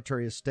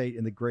Secretary of State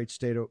in the great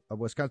state of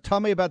Wisconsin.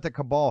 Tell me about the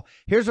cabal.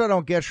 Here's what I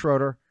don't get,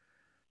 Schroeder.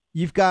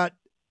 You've got,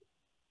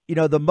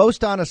 the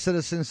most honest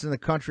citizens in the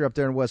country up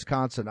there in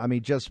Wisconsin. I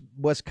mean, just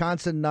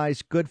Wisconsin,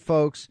 nice, good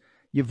folks.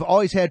 You've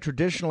always had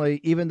traditionally,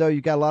 even though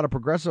you got a lot of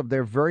progressives up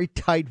there, very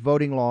tight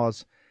voting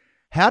laws.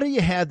 How do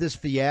you have this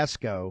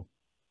fiasco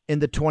in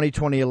the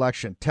 2020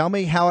 election? Tell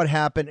me how it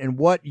happened and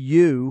what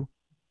you,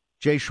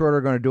 Jay Schroeder,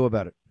 are going to do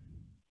about it.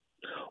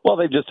 Well,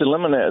 they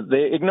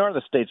ignore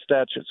the state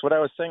statutes. What I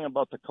was saying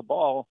about the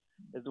cabal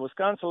is the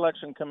Wisconsin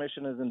Election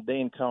Commission is in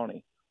Dane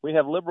County. We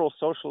have liberal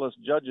socialist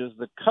judges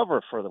that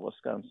cover for the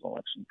Wisconsin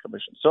Election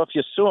Commission. So if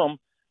you sue them,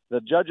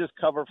 the judges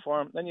cover for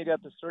them. Then you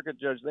got the circuit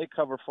judge, they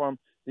cover for them.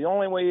 The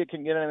only way you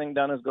can get anything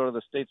done is go to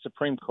the state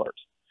Supreme Court.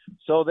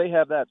 So they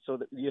have that. So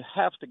that you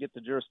have to get the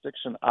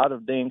jurisdiction out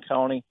of Dane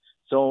County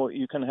so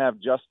you can have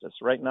justice.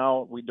 Right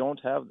now, we don't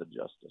have the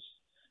justice.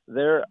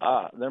 Their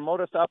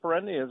modus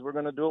operandi is we're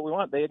going to do what we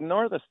want. They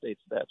ignore the state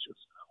statutes.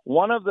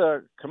 One of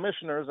the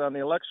commissioners on the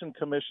election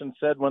commission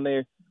said when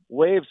they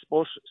waived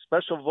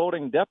special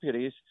voting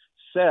deputies,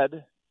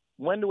 said,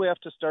 when do we have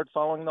to start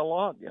following the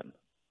law again?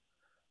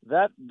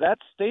 That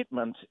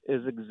statement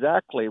is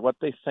exactly what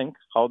they think,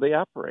 how they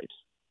operate.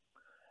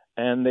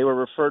 And they were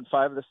referred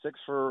 5 to 6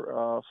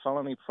 for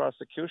felony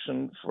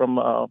prosecution from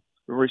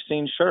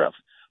Racine Sheriff.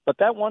 But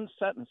that one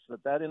sentence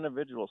that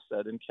individual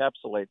said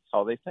encapsulates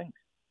how they think.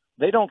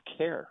 They don't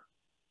care.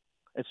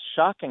 It's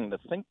shocking to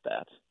think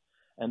that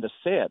and to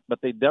say it, but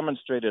they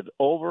demonstrate it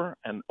over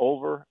and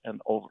over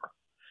and over.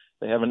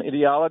 They have an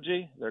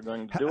ideology. They're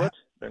going to do it.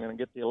 They're going to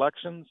get the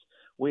elections.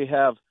 We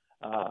have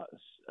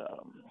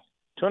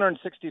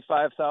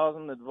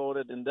 265,000 that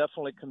voted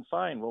indefinitely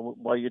confined.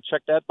 Well, you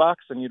check that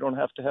box and you don't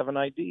have to have an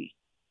ID.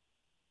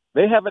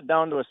 They have it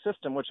down to a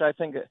system, which I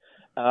think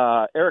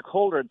Eric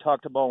Holder had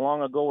talked about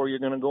long ago, where you're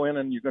going to go in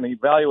and you're going to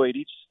evaluate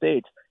each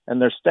state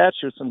and their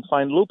statutes and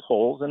find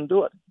loopholes and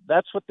do it.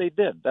 That's what they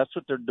did. That's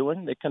what they're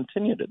doing. They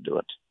continue to do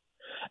it.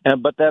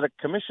 But that a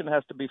commission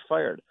has to be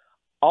fired.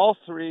 All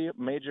 3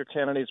 major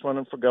candidates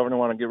running for governor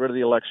want to get rid of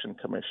the election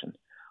commission.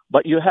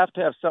 But you have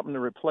to have something to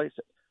replace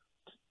it.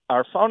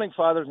 Our founding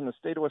fathers in the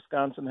state of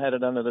Wisconsin had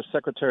it under the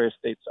Secretary of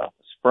State's office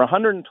for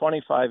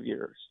 125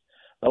 years.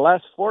 The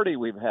last 40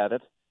 we've had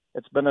it.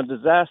 It's been a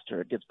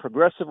disaster. It gets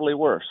progressively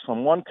worse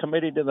from one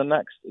committee to the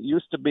next. It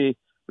used to be,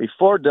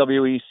 before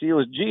WEC, it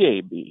was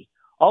GAB.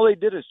 All they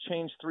did is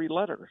change 3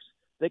 letters.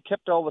 They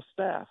kept all the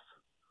staff.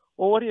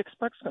 Well, what do you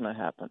expect's going to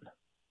happen?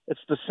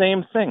 It's the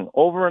same thing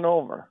over and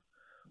over.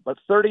 But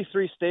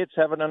 33 states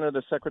have it under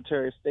the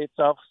Secretary of State's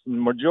office. The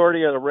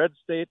majority of the red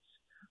states,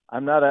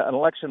 I'm not an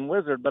election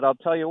wizard, but I'll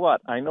tell you what,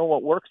 I know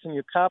what works and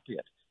you copy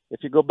it.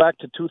 If you go back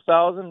to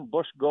 2000,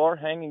 Bush, Gore,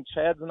 hanging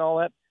chads and all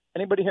that,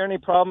 anybody hear any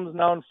problems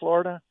now in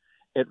Florida?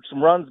 It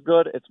runs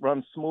good. It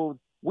runs smooth.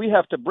 We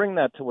have to bring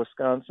that to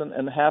Wisconsin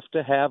and have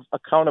to have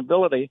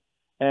accountability.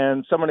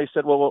 And somebody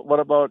said, well, what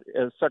about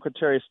as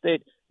Secretary of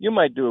State? You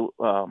might do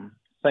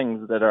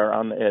things that are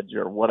on the edge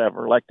or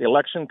whatever, like the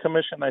Election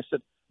Commission. I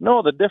said,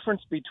 no, the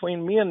difference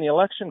between me and the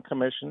Election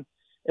Commission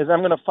is I'm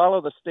going to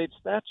follow the state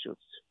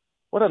statutes.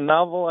 What a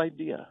novel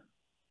idea.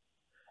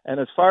 And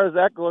as far as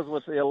that goes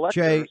with the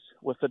electors,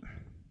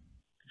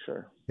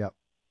 Sure. Yep.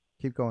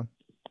 Keep going.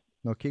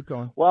 No, keep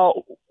going.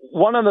 Well,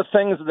 one of the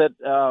things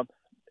that,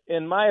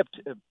 in my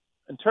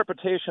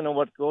interpretation of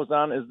what goes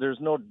on, is there's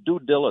no due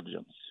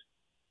diligence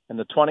in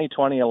the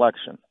 2020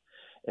 election.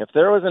 If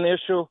there was an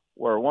issue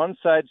where one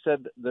side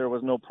said there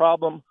was no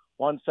problem,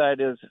 one side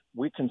is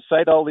we can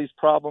cite all these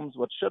problems.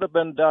 What should have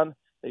been done,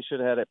 they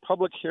should have had a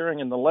public hearing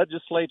in the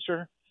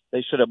legislature.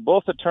 They should have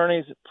both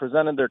attorneys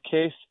presented their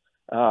case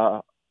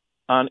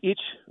on each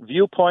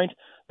viewpoint.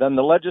 Then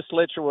the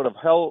legislature would have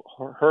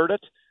heard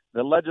it.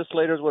 The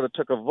legislators would have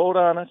took a vote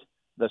on it.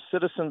 The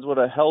citizens would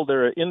have held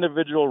their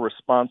individual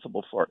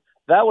responsible for it.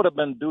 That would have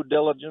been due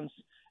diligence.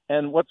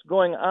 And what's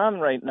going on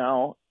right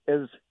now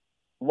is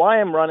why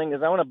I'm running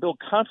is I want to build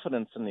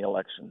confidence in the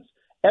elections.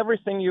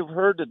 Everything you've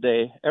heard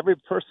today, every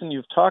person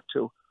you've talked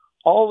to,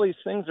 all these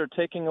things are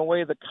taking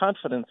away the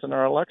confidence in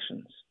our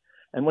elections.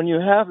 And when you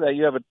have that,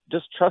 you have a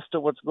distrust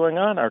of what's going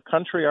on, our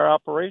country, our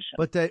operation.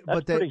 But that's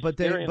what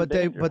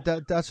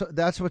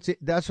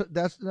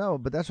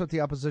the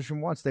opposition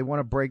wants. They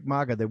want to break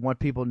MAGA. They want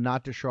people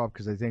not to show up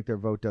because they think their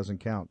vote doesn't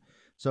count.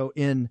 So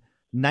in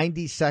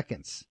 90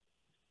 seconds,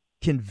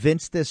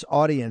 convince this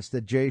audience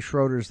that Jay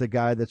Schroeder is the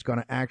guy that's going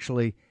to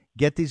actually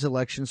get these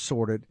elections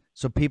sorted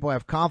so people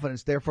have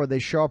confidence. Therefore, they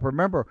show up.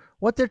 Remember,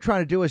 what they're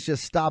trying to do is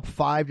just stop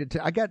 5 to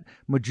 10. I got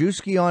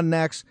Majewski on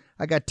next.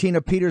 I got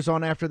Tina Peters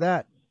on after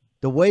that.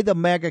 The way the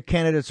MAGA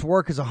candidates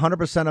work is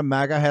 100% of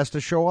MAGA has to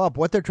show up.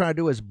 What they're trying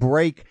to do is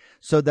break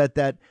so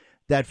that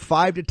that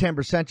 5 to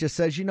 10% just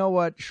says, you know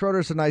what,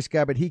 Schroeder's a nice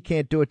guy, but he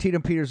can't do it.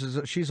 Tina Peters,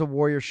 she's a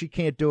warrior. She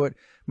can't do it.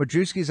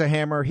 Majewski's a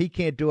hammer. He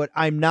can't do it.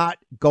 I'm not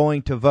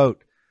going to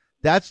vote.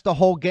 That's the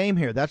whole game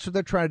here. That's what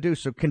they're trying to do.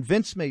 So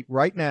convince me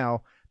right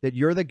now that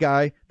you're the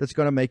guy that's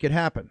going to make it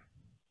happen.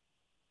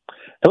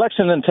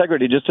 Election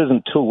integrity just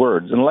isn't two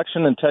words. And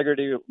election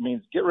integrity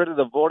means get rid of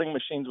the voting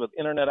machines with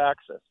internet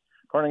access.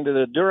 According to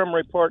the Durham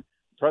report,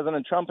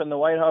 President Trump in the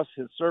White House,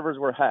 his servers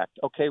were hacked.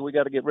 Okay, we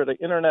got to get rid of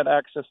internet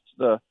access to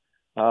the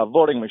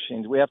voting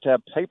machines. We have to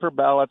have paper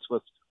ballots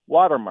with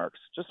watermarks,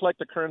 just like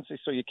the currency,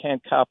 so you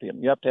can't copy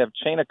them. You have to have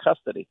chain of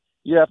custody.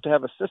 You have to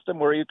have a system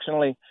where you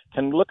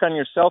can look on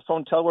your cell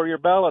phone, tell where your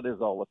ballot is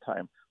all the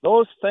time.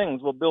 Those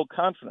things will build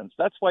confidence.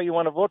 That's why you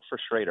want to vote for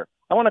Schrader.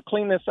 I want to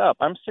clean this up.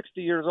 I'm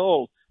 60 years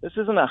old. This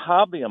isn't a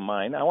hobby of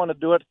mine. I want to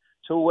do it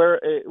to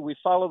where we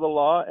follow the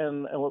law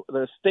and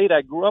the state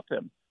I grew up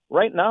in.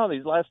 Right now,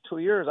 these last 2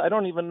 years, I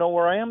don't even know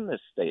where I am in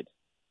this state.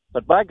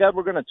 But by God,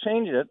 we're going to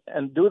change it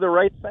and do the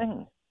right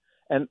thing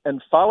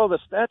and follow the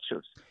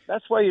statutes.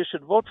 That's why you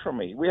should vote for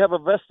me. We have a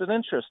vested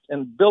interest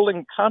in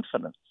building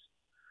confidence.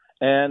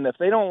 And if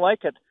they don't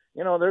like it,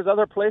 there's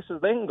other places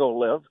they can go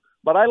live.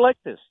 But I like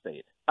this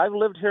state. I've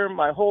lived here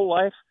my whole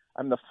life.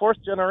 I'm the fourth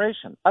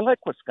generation. I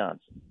like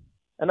Wisconsin.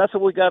 And that's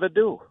what we got to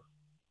do.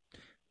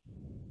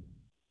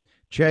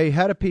 Jay,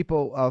 how do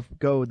people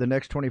go the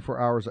next 24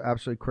 hours?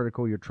 Absolutely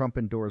critical. You're Trump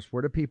endorsed.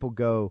 Where do people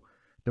go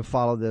to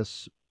follow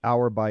this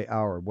hour by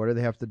hour? What do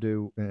they have to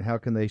do, and how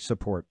can they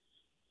support?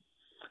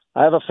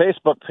 I have a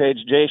Facebook page,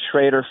 Jay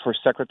Schroeder for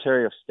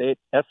Secretary of State,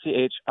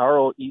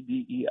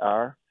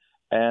 SCHROEDER.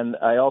 And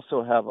I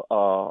also have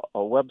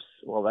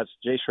that's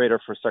Jay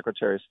Schroeder for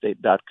Secretary of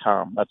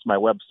State.com. That's my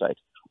website.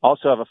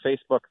 Also have a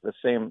Facebook, the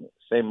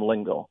same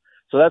lingo.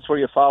 So that's where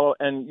you follow.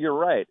 And you're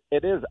right,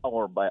 it is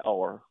hour by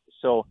hour.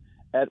 So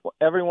at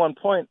every one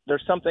point,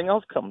 there's something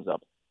else comes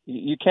up.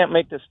 You can't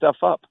make this stuff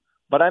up.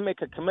 But I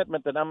make a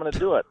commitment that I'm going to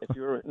do it. If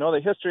you know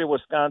the history of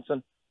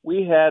Wisconsin,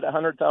 we had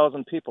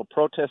 100,000 people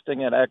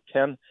protesting at Act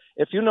 10.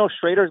 If you know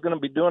Schrader's going to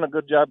be doing a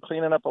good job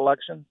cleaning up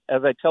elections,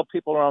 as I tell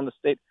people around the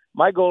state,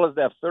 my goal is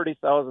to have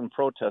 30,000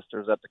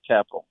 protesters at the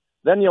Capitol.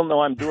 Then you'll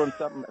know I'm doing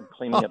something and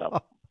cleaning it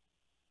up.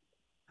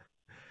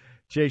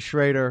 Jay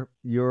Schroeder,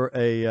 you're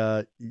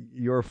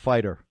a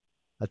fighter.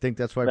 I think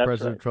that's why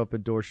President Trump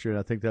endorsed you, and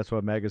I think that's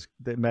why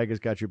MAGA's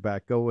got your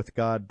back. Go with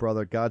God,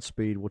 brother.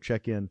 Godspeed. We'll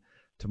check in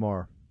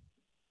tomorrow.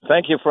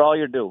 Thank you for all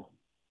you do.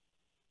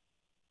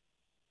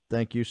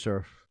 Thank you,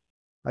 sir.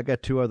 I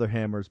got two other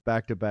hammers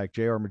back-to-back,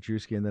 J.R.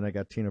 Majewski, and then I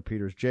got Tina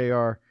Peters.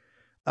 J.R.,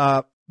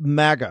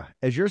 MAGA,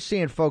 as you're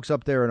seeing folks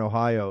up there in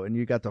Ohio, and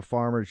you got the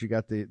farmers, you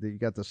got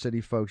the city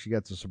folks, you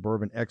got the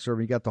suburban,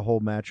 exurban, you got the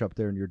whole match up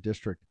there in your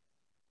district.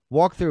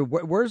 Walk through,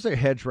 where's their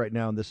heads right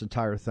now in this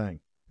entire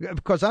thing?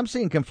 Because I'm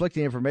seeing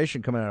conflicting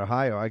information coming out of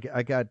Ohio.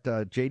 I got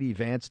J.D.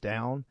 Vance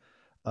down.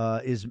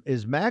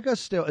 Is MAGA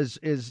still,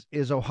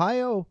 is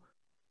Ohio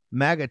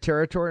MAGA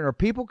territory? And are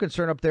people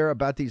concerned up there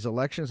about these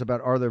elections,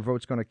 about are their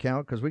votes going to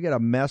count? Because we get a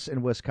mess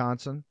in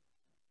Wisconsin.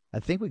 I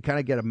think we kind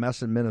of get a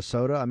mess in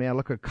Minnesota. I mean, I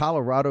look at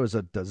Colorado as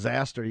a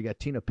disaster. You got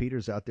Tina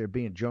Peters out there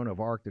being Joan of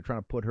Arc. They're trying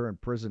to put her in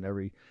prison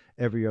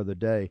every other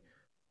day.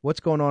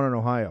 What's going on in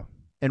Ohio?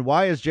 And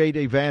why is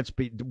J.D. Vance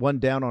one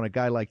down on a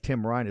guy like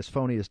Tim Ryan, as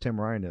phony as Tim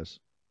Ryan is?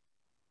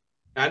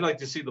 I'd like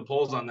to see the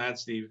polls on that,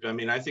 Steve. I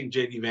mean, I think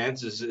J.D.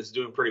 Vance is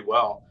doing pretty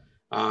well.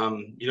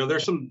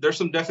 There's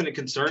some definite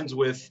concerns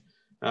with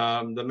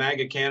the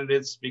MAGA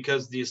candidates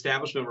because the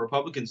establishment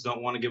Republicans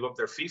don't want to give up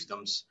their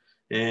fiefdoms,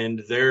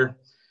 and they're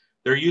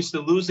used to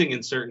losing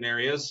in certain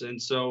areas,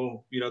 and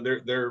so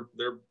they're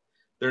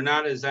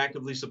not as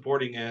actively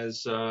supporting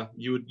as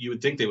you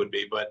would think they would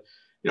be. But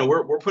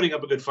we're putting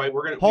up a good fight.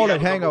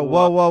 Hang on.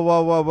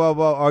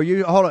 Whoa. Are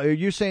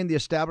you saying the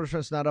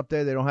establishment's not up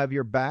there? They don't have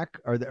your back?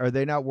 Are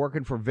they not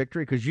working for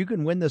victory? Because you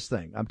can win this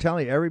thing. I'm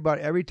telling you,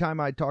 everybody. Every time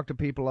I talk to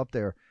people up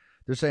there,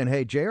 they're saying,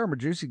 "Hey, J.R.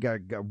 Majewski got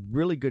a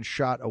really good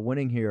shot of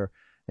winning here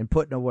and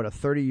putting a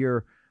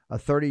 30-year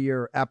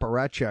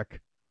apparatchik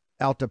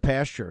out to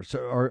pasture." So,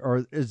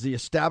 or is the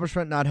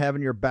establishment not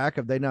having your back?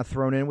 Have they not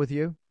thrown in with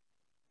you?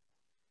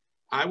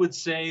 I would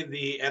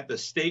say at the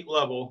state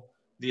level,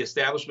 the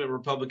establishment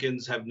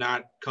Republicans have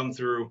not come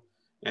through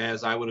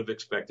as I would have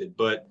expected.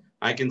 But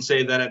I can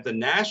say that at the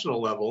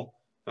national level,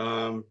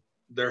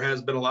 there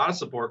has been a lot of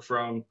support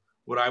from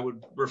what I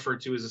would refer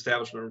to as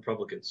establishment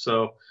Republicans.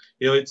 So,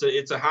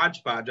 it's a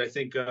hodgepodge. I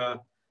think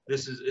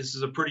this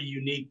is a pretty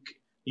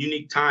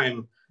unique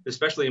time,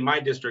 especially in my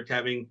district,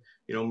 having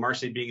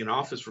Marcy being in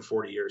office for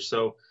 40 years.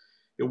 So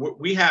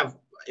we have,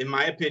 in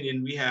my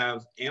opinion, we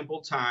have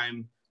ample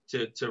time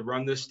to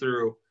run this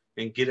through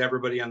and get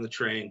everybody on the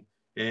train.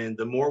 And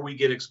the more we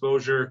get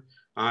exposure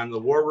on the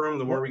war room,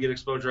 the more we get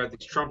exposure at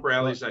these Trump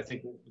rallies, I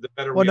think the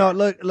better we are.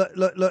 Look,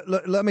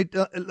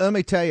 let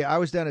me tell you, I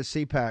was down at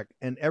CPAC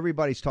and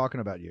everybody's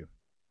talking about you.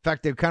 In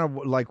fact, they're kind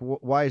of like,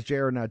 why is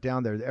JR not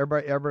down there?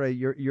 Everybody,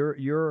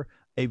 you're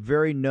a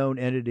very known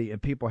entity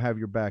and people have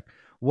your back.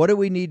 What do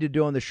we need to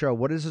do on the show?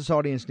 What does this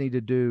audience need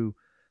to do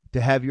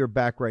to have your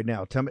back right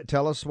now?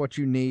 Tell us what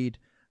you need.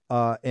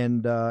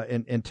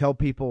 and tell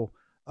people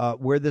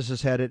where this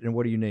is headed and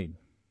what do you need?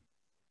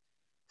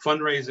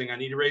 Fundraising. I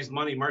need to raise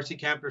money. Marcy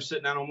Kaptur's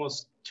sitting on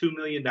almost $2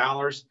 million.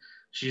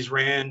 She's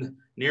ran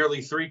nearly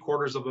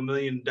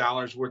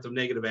 $750,000 worth of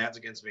negative ads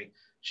against me.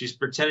 She's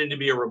pretending to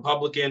be a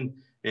Republican,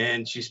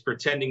 and she's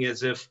pretending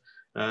as if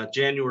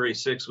January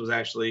 6th was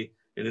actually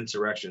an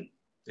insurrection.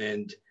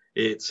 And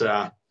it's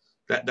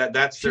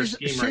that's their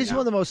scheme right now. She's one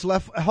of the most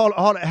left. Hold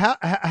on.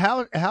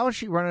 How is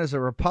she running as a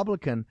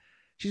Republican?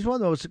 She's one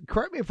of the most.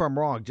 Correct me if I'm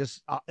wrong.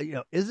 Just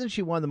isn't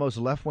she one of the most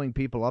left wing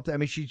people up there? I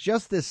mean, she's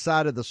just this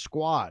side of the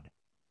squad,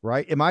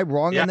 right? Am I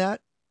wrong in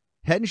that?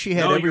 Hadn't she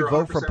had every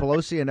vote for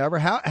Pelosi and ever?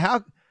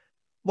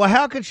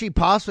 How could she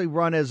possibly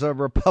run as a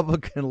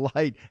Republican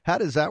light? How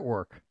does that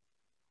work?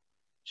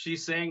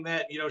 She's saying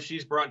that,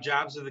 she's brought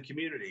jobs to the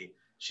community.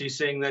 She's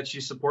saying that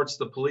she supports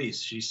the police.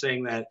 She's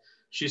saying that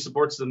she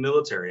supports the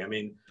military. I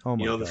mean,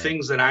 the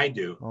things that I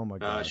do,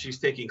 she's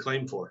taking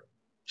claim for.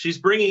 She's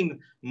bringing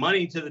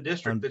money to the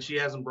district that she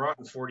hasn't brought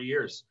in 40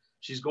 years.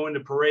 She's going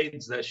to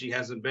parades that she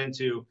hasn't been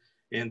to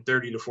in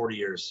 30 to 40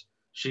 years.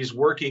 She's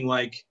working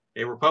like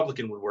a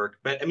Republican would work.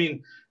 But I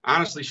mean,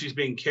 honestly, she's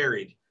being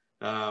carried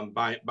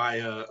by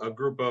a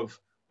group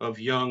of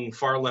young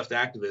far left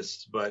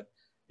activists. But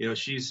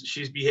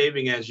she's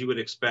behaving as you would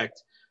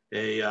expect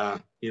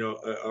a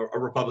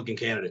Republican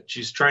candidate.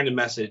 She's trying to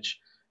message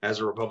as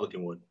a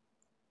Republican would.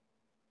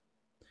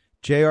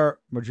 J.R.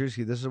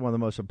 Majewski, this is one of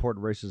the most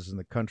important races in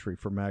the country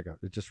for MAGA.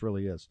 It just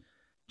really is.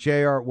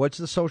 J.R., what's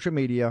the social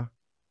media?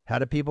 How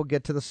do people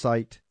get to the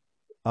site?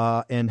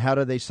 And how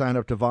do they sign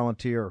up to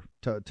volunteer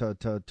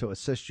to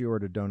assist you or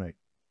to donate?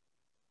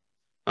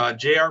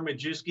 J.R.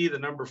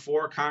 Majewski,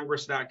 4,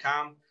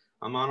 Congress.com.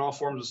 I'm on all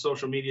forms of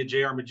social media,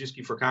 J.R.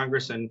 Majewski for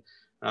Congress. And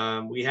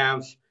we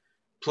have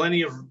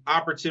plenty of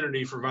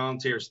opportunity for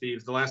volunteers,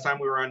 Steve. The last time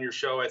we were on your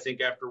show, I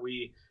think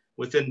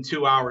within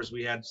 2 hours,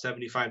 we had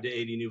 75 to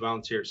 80 new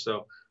volunteers.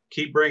 So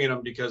keep bringing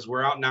them because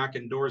we're out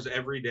knocking doors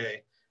every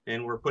day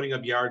and we're putting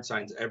up yard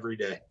signs every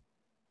day.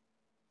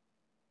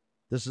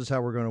 This is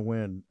how we're going to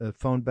win.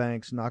 Phone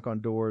banks, knock on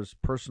doors,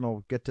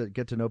 personal, get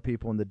to know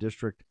people in the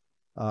district,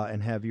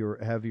 and have your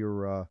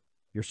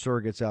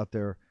surrogates out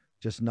there.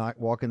 Just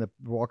walk in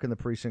the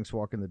precincts,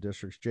 walk in the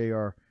districts.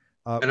 JR,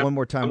 one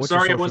more time. What's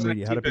your social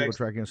media? How do people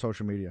track you on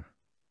social media?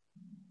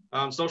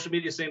 Social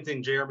media, same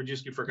thing. JR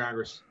Majewski for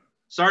Congress.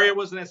 Sorry I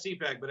wasn't at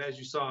CPAC, but as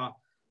you saw,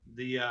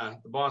 the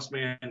boss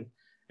man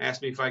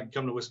asked me if I could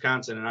come to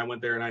Wisconsin, and I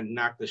went there and I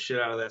knocked the shit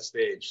out of that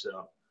stage.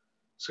 So,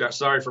 Scott,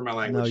 sorry for my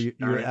language.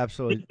 No,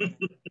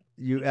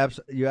 you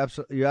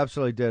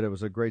absolutely did. It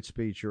was a great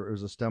speech. It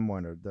was a stem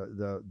winner.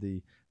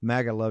 The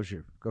MAGA loves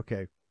you.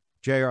 Okay,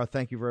 JR,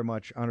 thank you very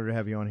much. Honored to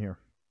have you on here.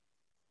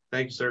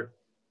 Thank you, sir.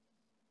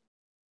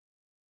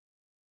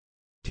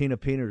 Tina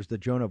Peters, the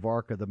Joan of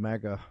Arc of the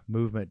MAGA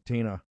movement.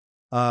 Tina.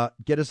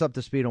 Get us up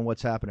to speed on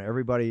what's happening.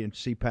 Everybody in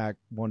CPAC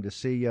wanted to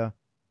see you,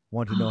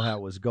 wanted to know how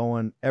it was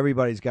going.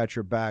 Everybody's got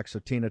your back. So,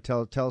 Tina,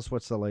 tell us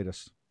what's the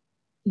latest.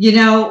 We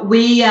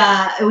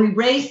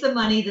raised the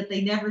money that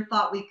they never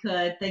thought we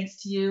could,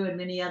 thanks to you and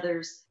many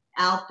others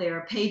out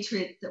there,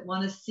 patriots that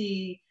want to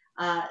see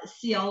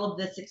all of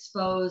this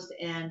exposed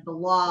and the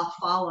law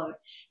followed.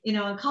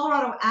 And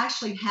Colorado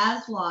actually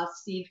has laws,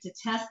 Steve, to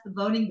test the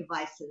voting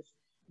devices.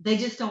 They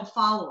just don't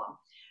follow them.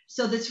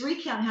 So this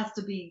recount has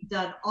to be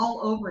done all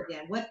over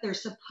again, what they're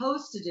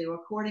supposed to do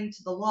according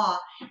to the law.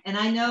 And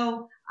I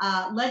know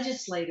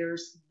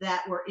legislators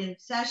that were in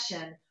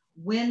session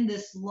when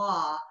this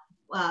law,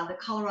 the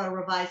Colorado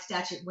Revised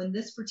Statute, when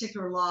this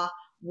particular law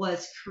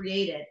was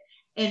created.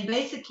 And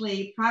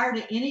basically, prior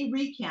to any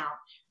recount,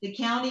 the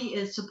county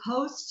is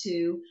supposed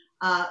to,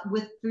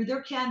 through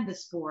their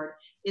canvass board,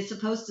 is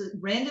supposed to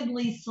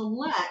randomly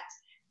select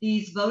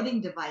these voting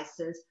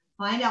devices,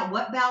 find out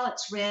what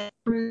ballots ran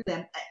through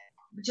them,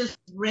 just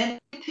randomly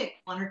pick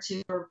one or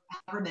two or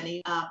however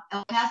many.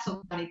 El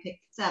Paso County picked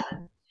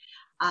 7,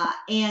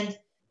 and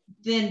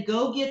then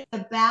go get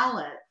the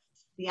ballots,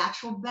 the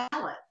actual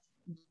ballots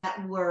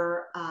that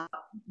were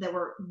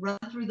run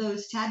through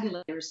those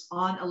tabulators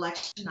on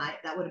election night.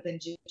 That would have been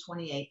June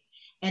 28th,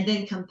 and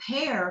then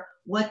compare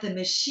what the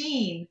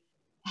machine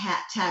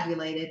had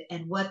tabulated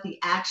and what the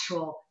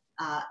actually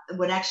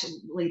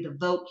the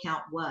vote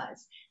count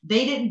was.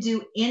 They didn't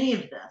do any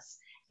of this.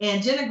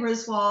 And Jenna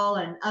Griswold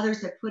and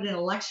others have put in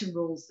election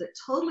rules that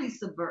totally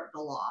subvert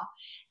the law.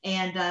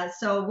 And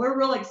so we're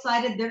real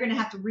excited. They're going to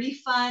have to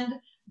refund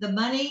the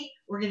money.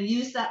 We're going to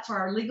use that for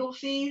our legal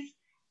fees.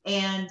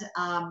 And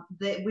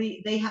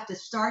they have to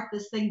start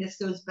this thing. This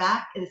goes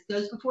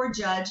before a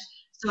judge.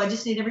 So I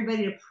just need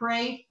everybody to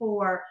pray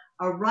for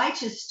a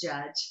righteous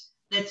judge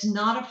that's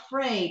not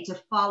afraid to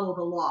follow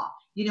the law.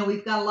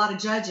 We've got a lot of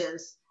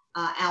judges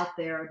out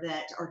there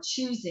that are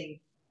choosing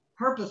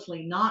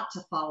purposely not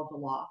to follow the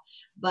law.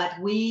 But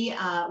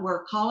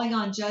we're calling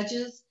on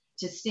judges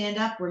to stand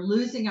up. We're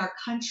losing our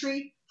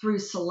country through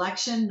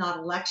selection, not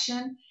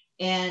election.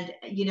 And,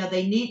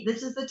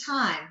 this is the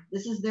time.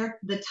 This is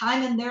the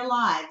time in their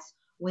lives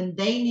when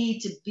they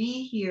need to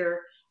be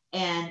here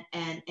and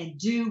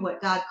do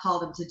what God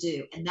called them to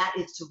do. And that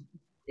is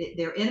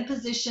they're in a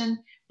position,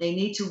 they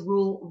need to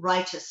rule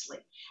righteously.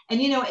 And,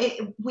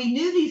 we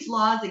knew these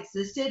laws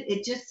existed.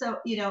 It just so,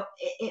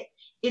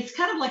 it's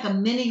kind of like a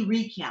mini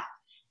recount.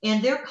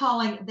 And they're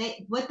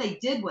what they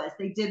did was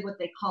they did what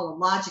they call a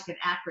logic and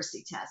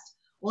accuracy test.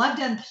 Well, I've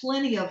done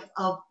plenty of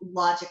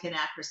logic and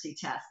accuracy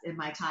tests in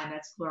my time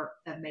as clerk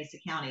of Mesa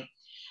County.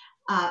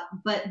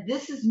 But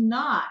this is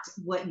not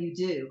what you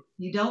do.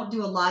 You don't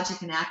do a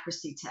logic and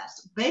accuracy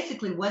test.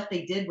 Basically, what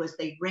they did was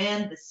they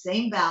ran the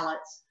same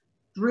ballots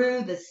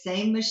through the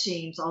same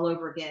machines all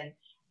over again,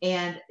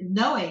 and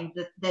knowing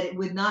that it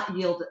would not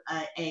yield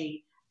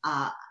a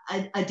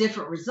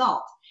different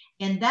result.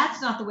 And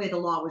that's not the way the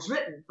law was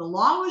written. The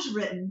law was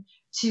written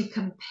to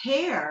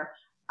compare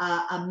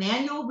a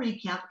manual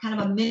recount, kind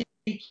of a mini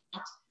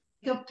recount,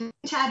 pick a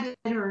tabulator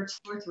or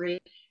 2 or 3,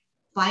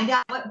 find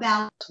out what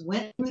ballots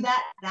went through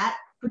that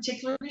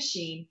particular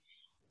machine,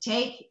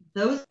 take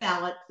those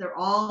ballots. They're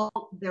all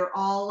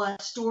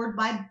stored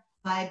by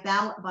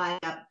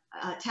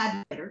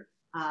tabulator.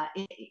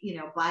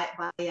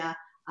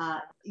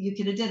 You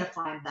can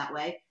identify them that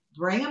way.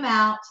 Bring them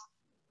out,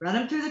 run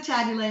them through the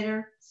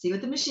tabulator, see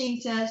what the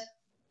machine says,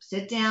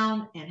 sit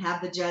down and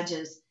have the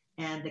judges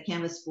and the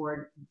canvass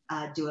board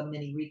do a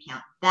mini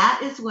recount.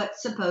 That is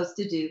what's supposed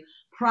to do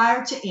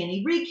prior to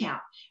any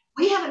recount.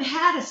 We haven't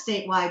had a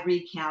statewide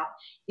recount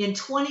in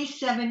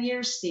 27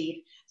 years,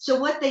 Steve. So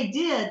what they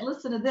did,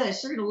 listen to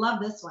this, you're going to love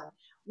this one.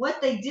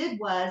 What they did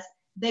was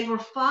they were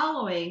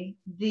following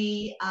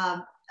the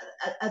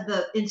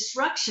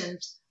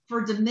instructions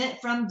from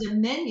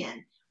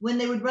Dominion. When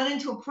they would run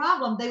into a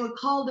problem, they would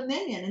call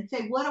Dominion and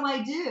say, what do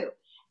I do?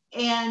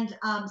 And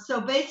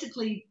so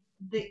basically,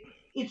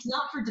 it's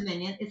not for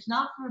Dominion. It's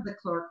not for the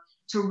clerk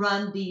to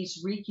run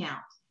these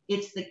recounts.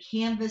 It's the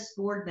canvass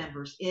board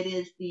members. It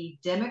is the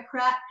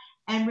Democrat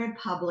and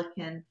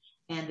Republican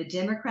and the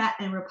Democrat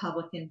and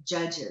Republican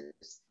judges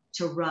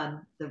to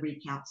run the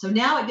recount. So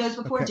now it goes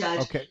before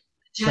judge. Okay.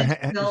 Judge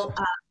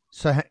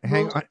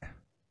hang on.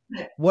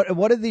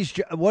 What are these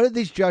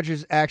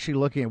judges actually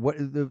looking at?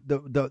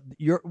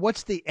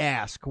 What's the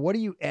ask? What are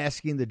you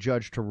asking the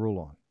judge to rule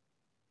on?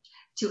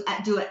 To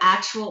do an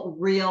actual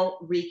real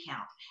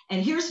recount.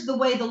 And here's the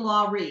way the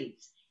law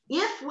reads.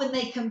 If when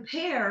they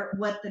compare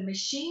what the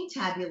machine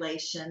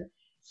tabulation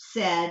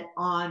said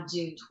on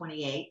June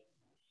 28th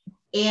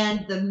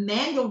and the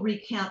manual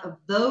recount of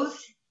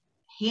those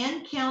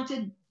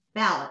hand-counted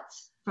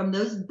ballots from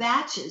those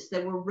batches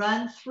that were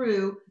run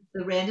through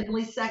the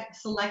randomly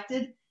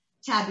selected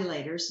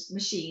tabulators,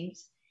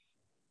 machines,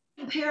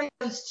 compare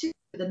those two,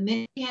 the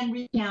mini-hand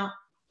recount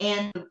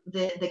and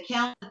the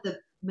count that the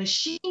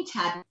machine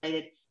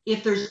tabulated,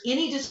 if there's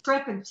any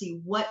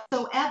discrepancy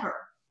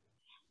whatsoever,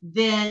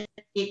 then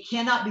it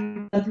cannot be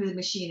run through the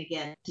machine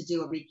again to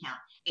do a recount.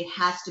 It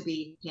has to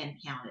be hand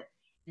counted.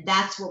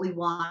 That's what we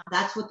want.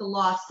 That's what the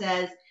law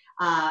says.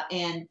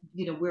 And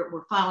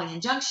we're filing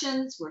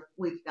injunctions.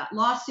 We've got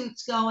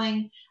lawsuits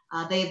going.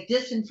 They have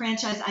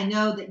disenfranchised. I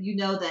know that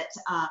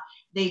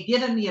they've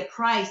given me a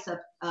price of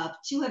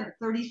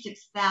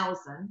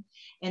 $236,000,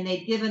 and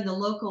they've given the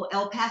local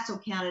El Paso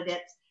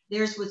candidates,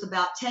 theirs was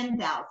about $10,000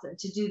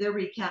 to do their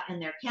recount in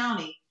their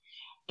county.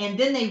 And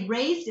then they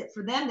raised it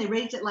for them. They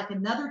raised it like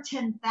another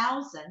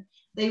 $10,000.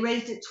 They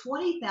raised it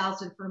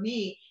 $20,000 for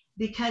me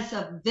because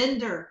of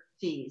vendor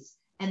fees.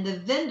 And the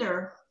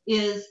vendor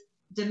is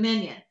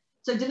Dominion.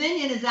 So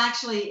Dominion is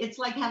actually, it's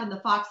like having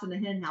the fox in the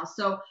hen house.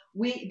 So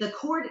the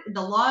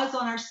law is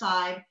on our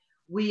side.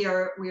 We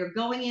are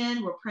going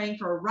in, we're praying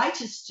for a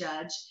righteous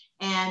judge.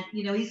 And,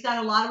 he's got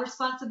a lot of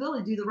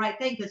responsibility to do the right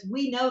thing because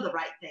we know the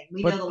right thing.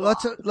 We know the law.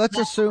 Let's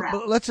assume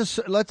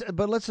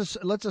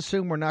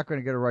we're not going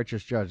to get a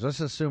righteous judge. Let's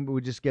assume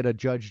we just get a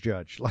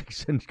judge.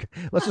 Let's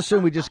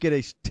assume we just get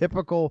a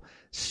typical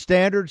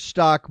standard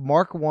stock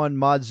Mark I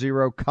Mod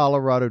 0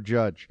 Colorado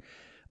judge.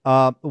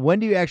 When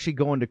do you actually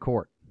go into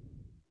court?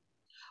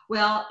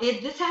 Well,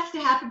 this has to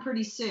happen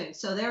pretty soon.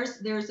 So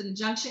there's an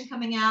injunction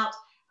coming out.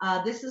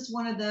 This is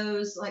one of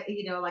those like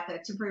a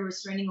temporary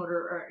restraining order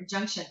or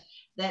injunction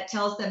that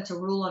tells them to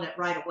rule on it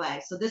right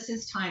away. So this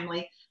is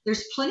timely.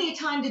 There's plenty of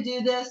time to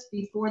do this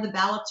before the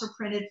ballots are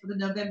printed for the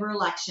November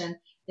election.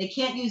 They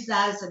can't use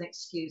that as an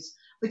excuse.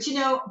 But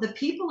the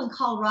people in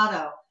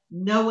Colorado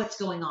know what's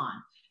going on.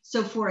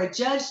 So for a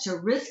judge to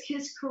risk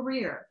his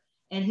career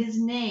and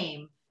his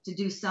name to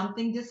do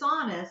something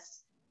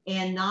dishonest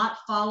and not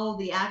follow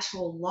the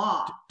actual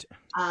law,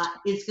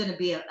 it's going to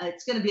be a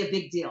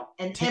big deal,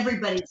 and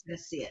everybody's going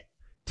to see it.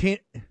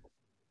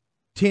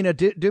 Tina,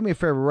 do me a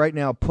favor right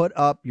now. Put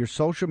up your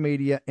social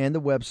media and the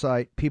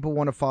website. People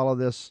want to follow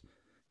this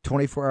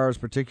 24 hours,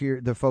 particularly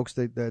the folks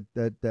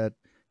that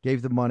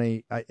gave the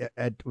money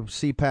at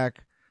CPAC.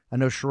 I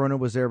know Sharona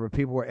was there, but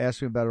people were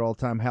asking about it all the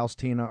time. How's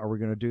Tina? Are we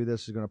going to do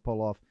this? Is it going to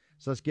pull off?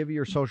 So let's give you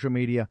your social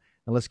media,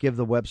 and let's give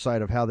the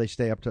website of how they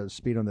stay up to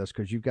speed on this,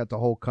 because you've got the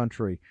whole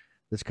country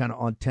that's kind of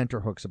on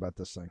tenterhooks about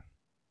this thing.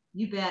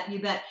 You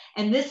bet.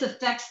 And this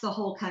affects the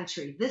whole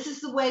country. This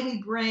is the way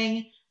we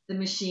bring the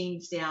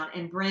machines down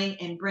and bring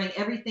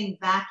everything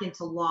back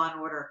into law and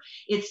order.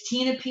 It's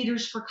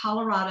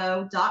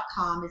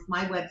TinaPetersForColorado.com is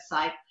my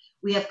website.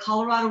 We have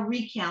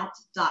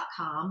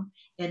ColoradoRecount.com,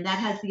 and that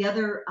has the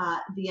other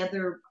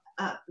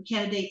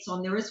candidates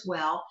on there as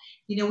well.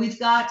 You know, we've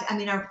got, I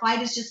mean, our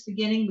fight is just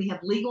beginning. We have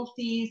legal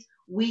fees.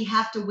 We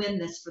have to win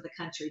this for the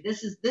country.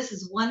 This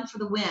is one for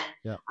the win,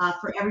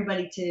 for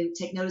everybody to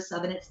take notice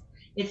of. And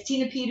it's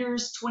Tina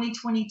Peters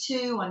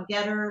 2022 on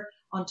Getter,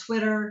 on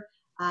Twitter,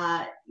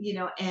 you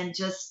know, and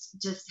just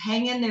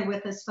hang in there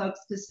with us, folks,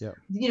 because,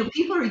 you know,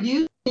 people are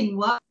using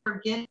what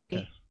we're getting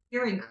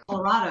here in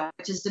Colorado,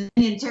 which is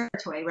Dominion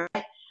territory,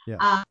 right?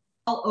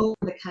 All over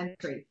the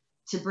country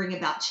to bring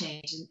about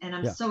change. And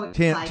I'm so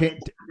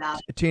excited about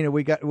it. Tina,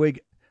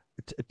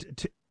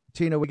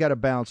 Tina, we got to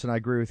bounce, and I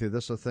agree with you.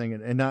 This is the thing,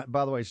 and not.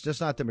 By the way, it's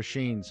just not the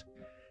machines.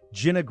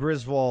 Jenna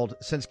Griswold,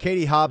 since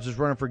Katie Hobbs is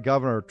running for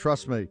governor,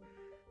 trust me,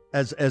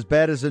 as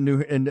bad as in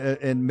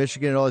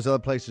Michigan and all these other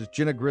places,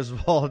 Jenna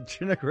Griswold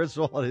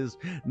is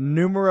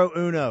numero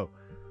uno,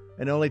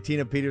 and only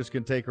Tina Peters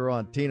can take her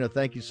on. Tina,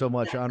 thank you so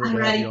much. Honored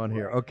to have you on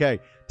here. Okay,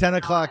 10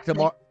 o'clock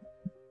tomorrow.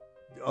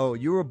 Oh,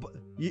 you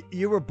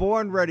were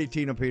born ready,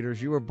 Tina Peters.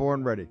 You were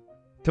born ready.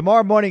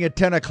 Tomorrow morning at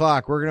 10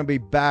 o'clock, we're going to be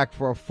back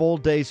for a full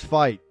day's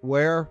fight.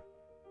 Where?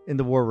 In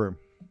the War Room.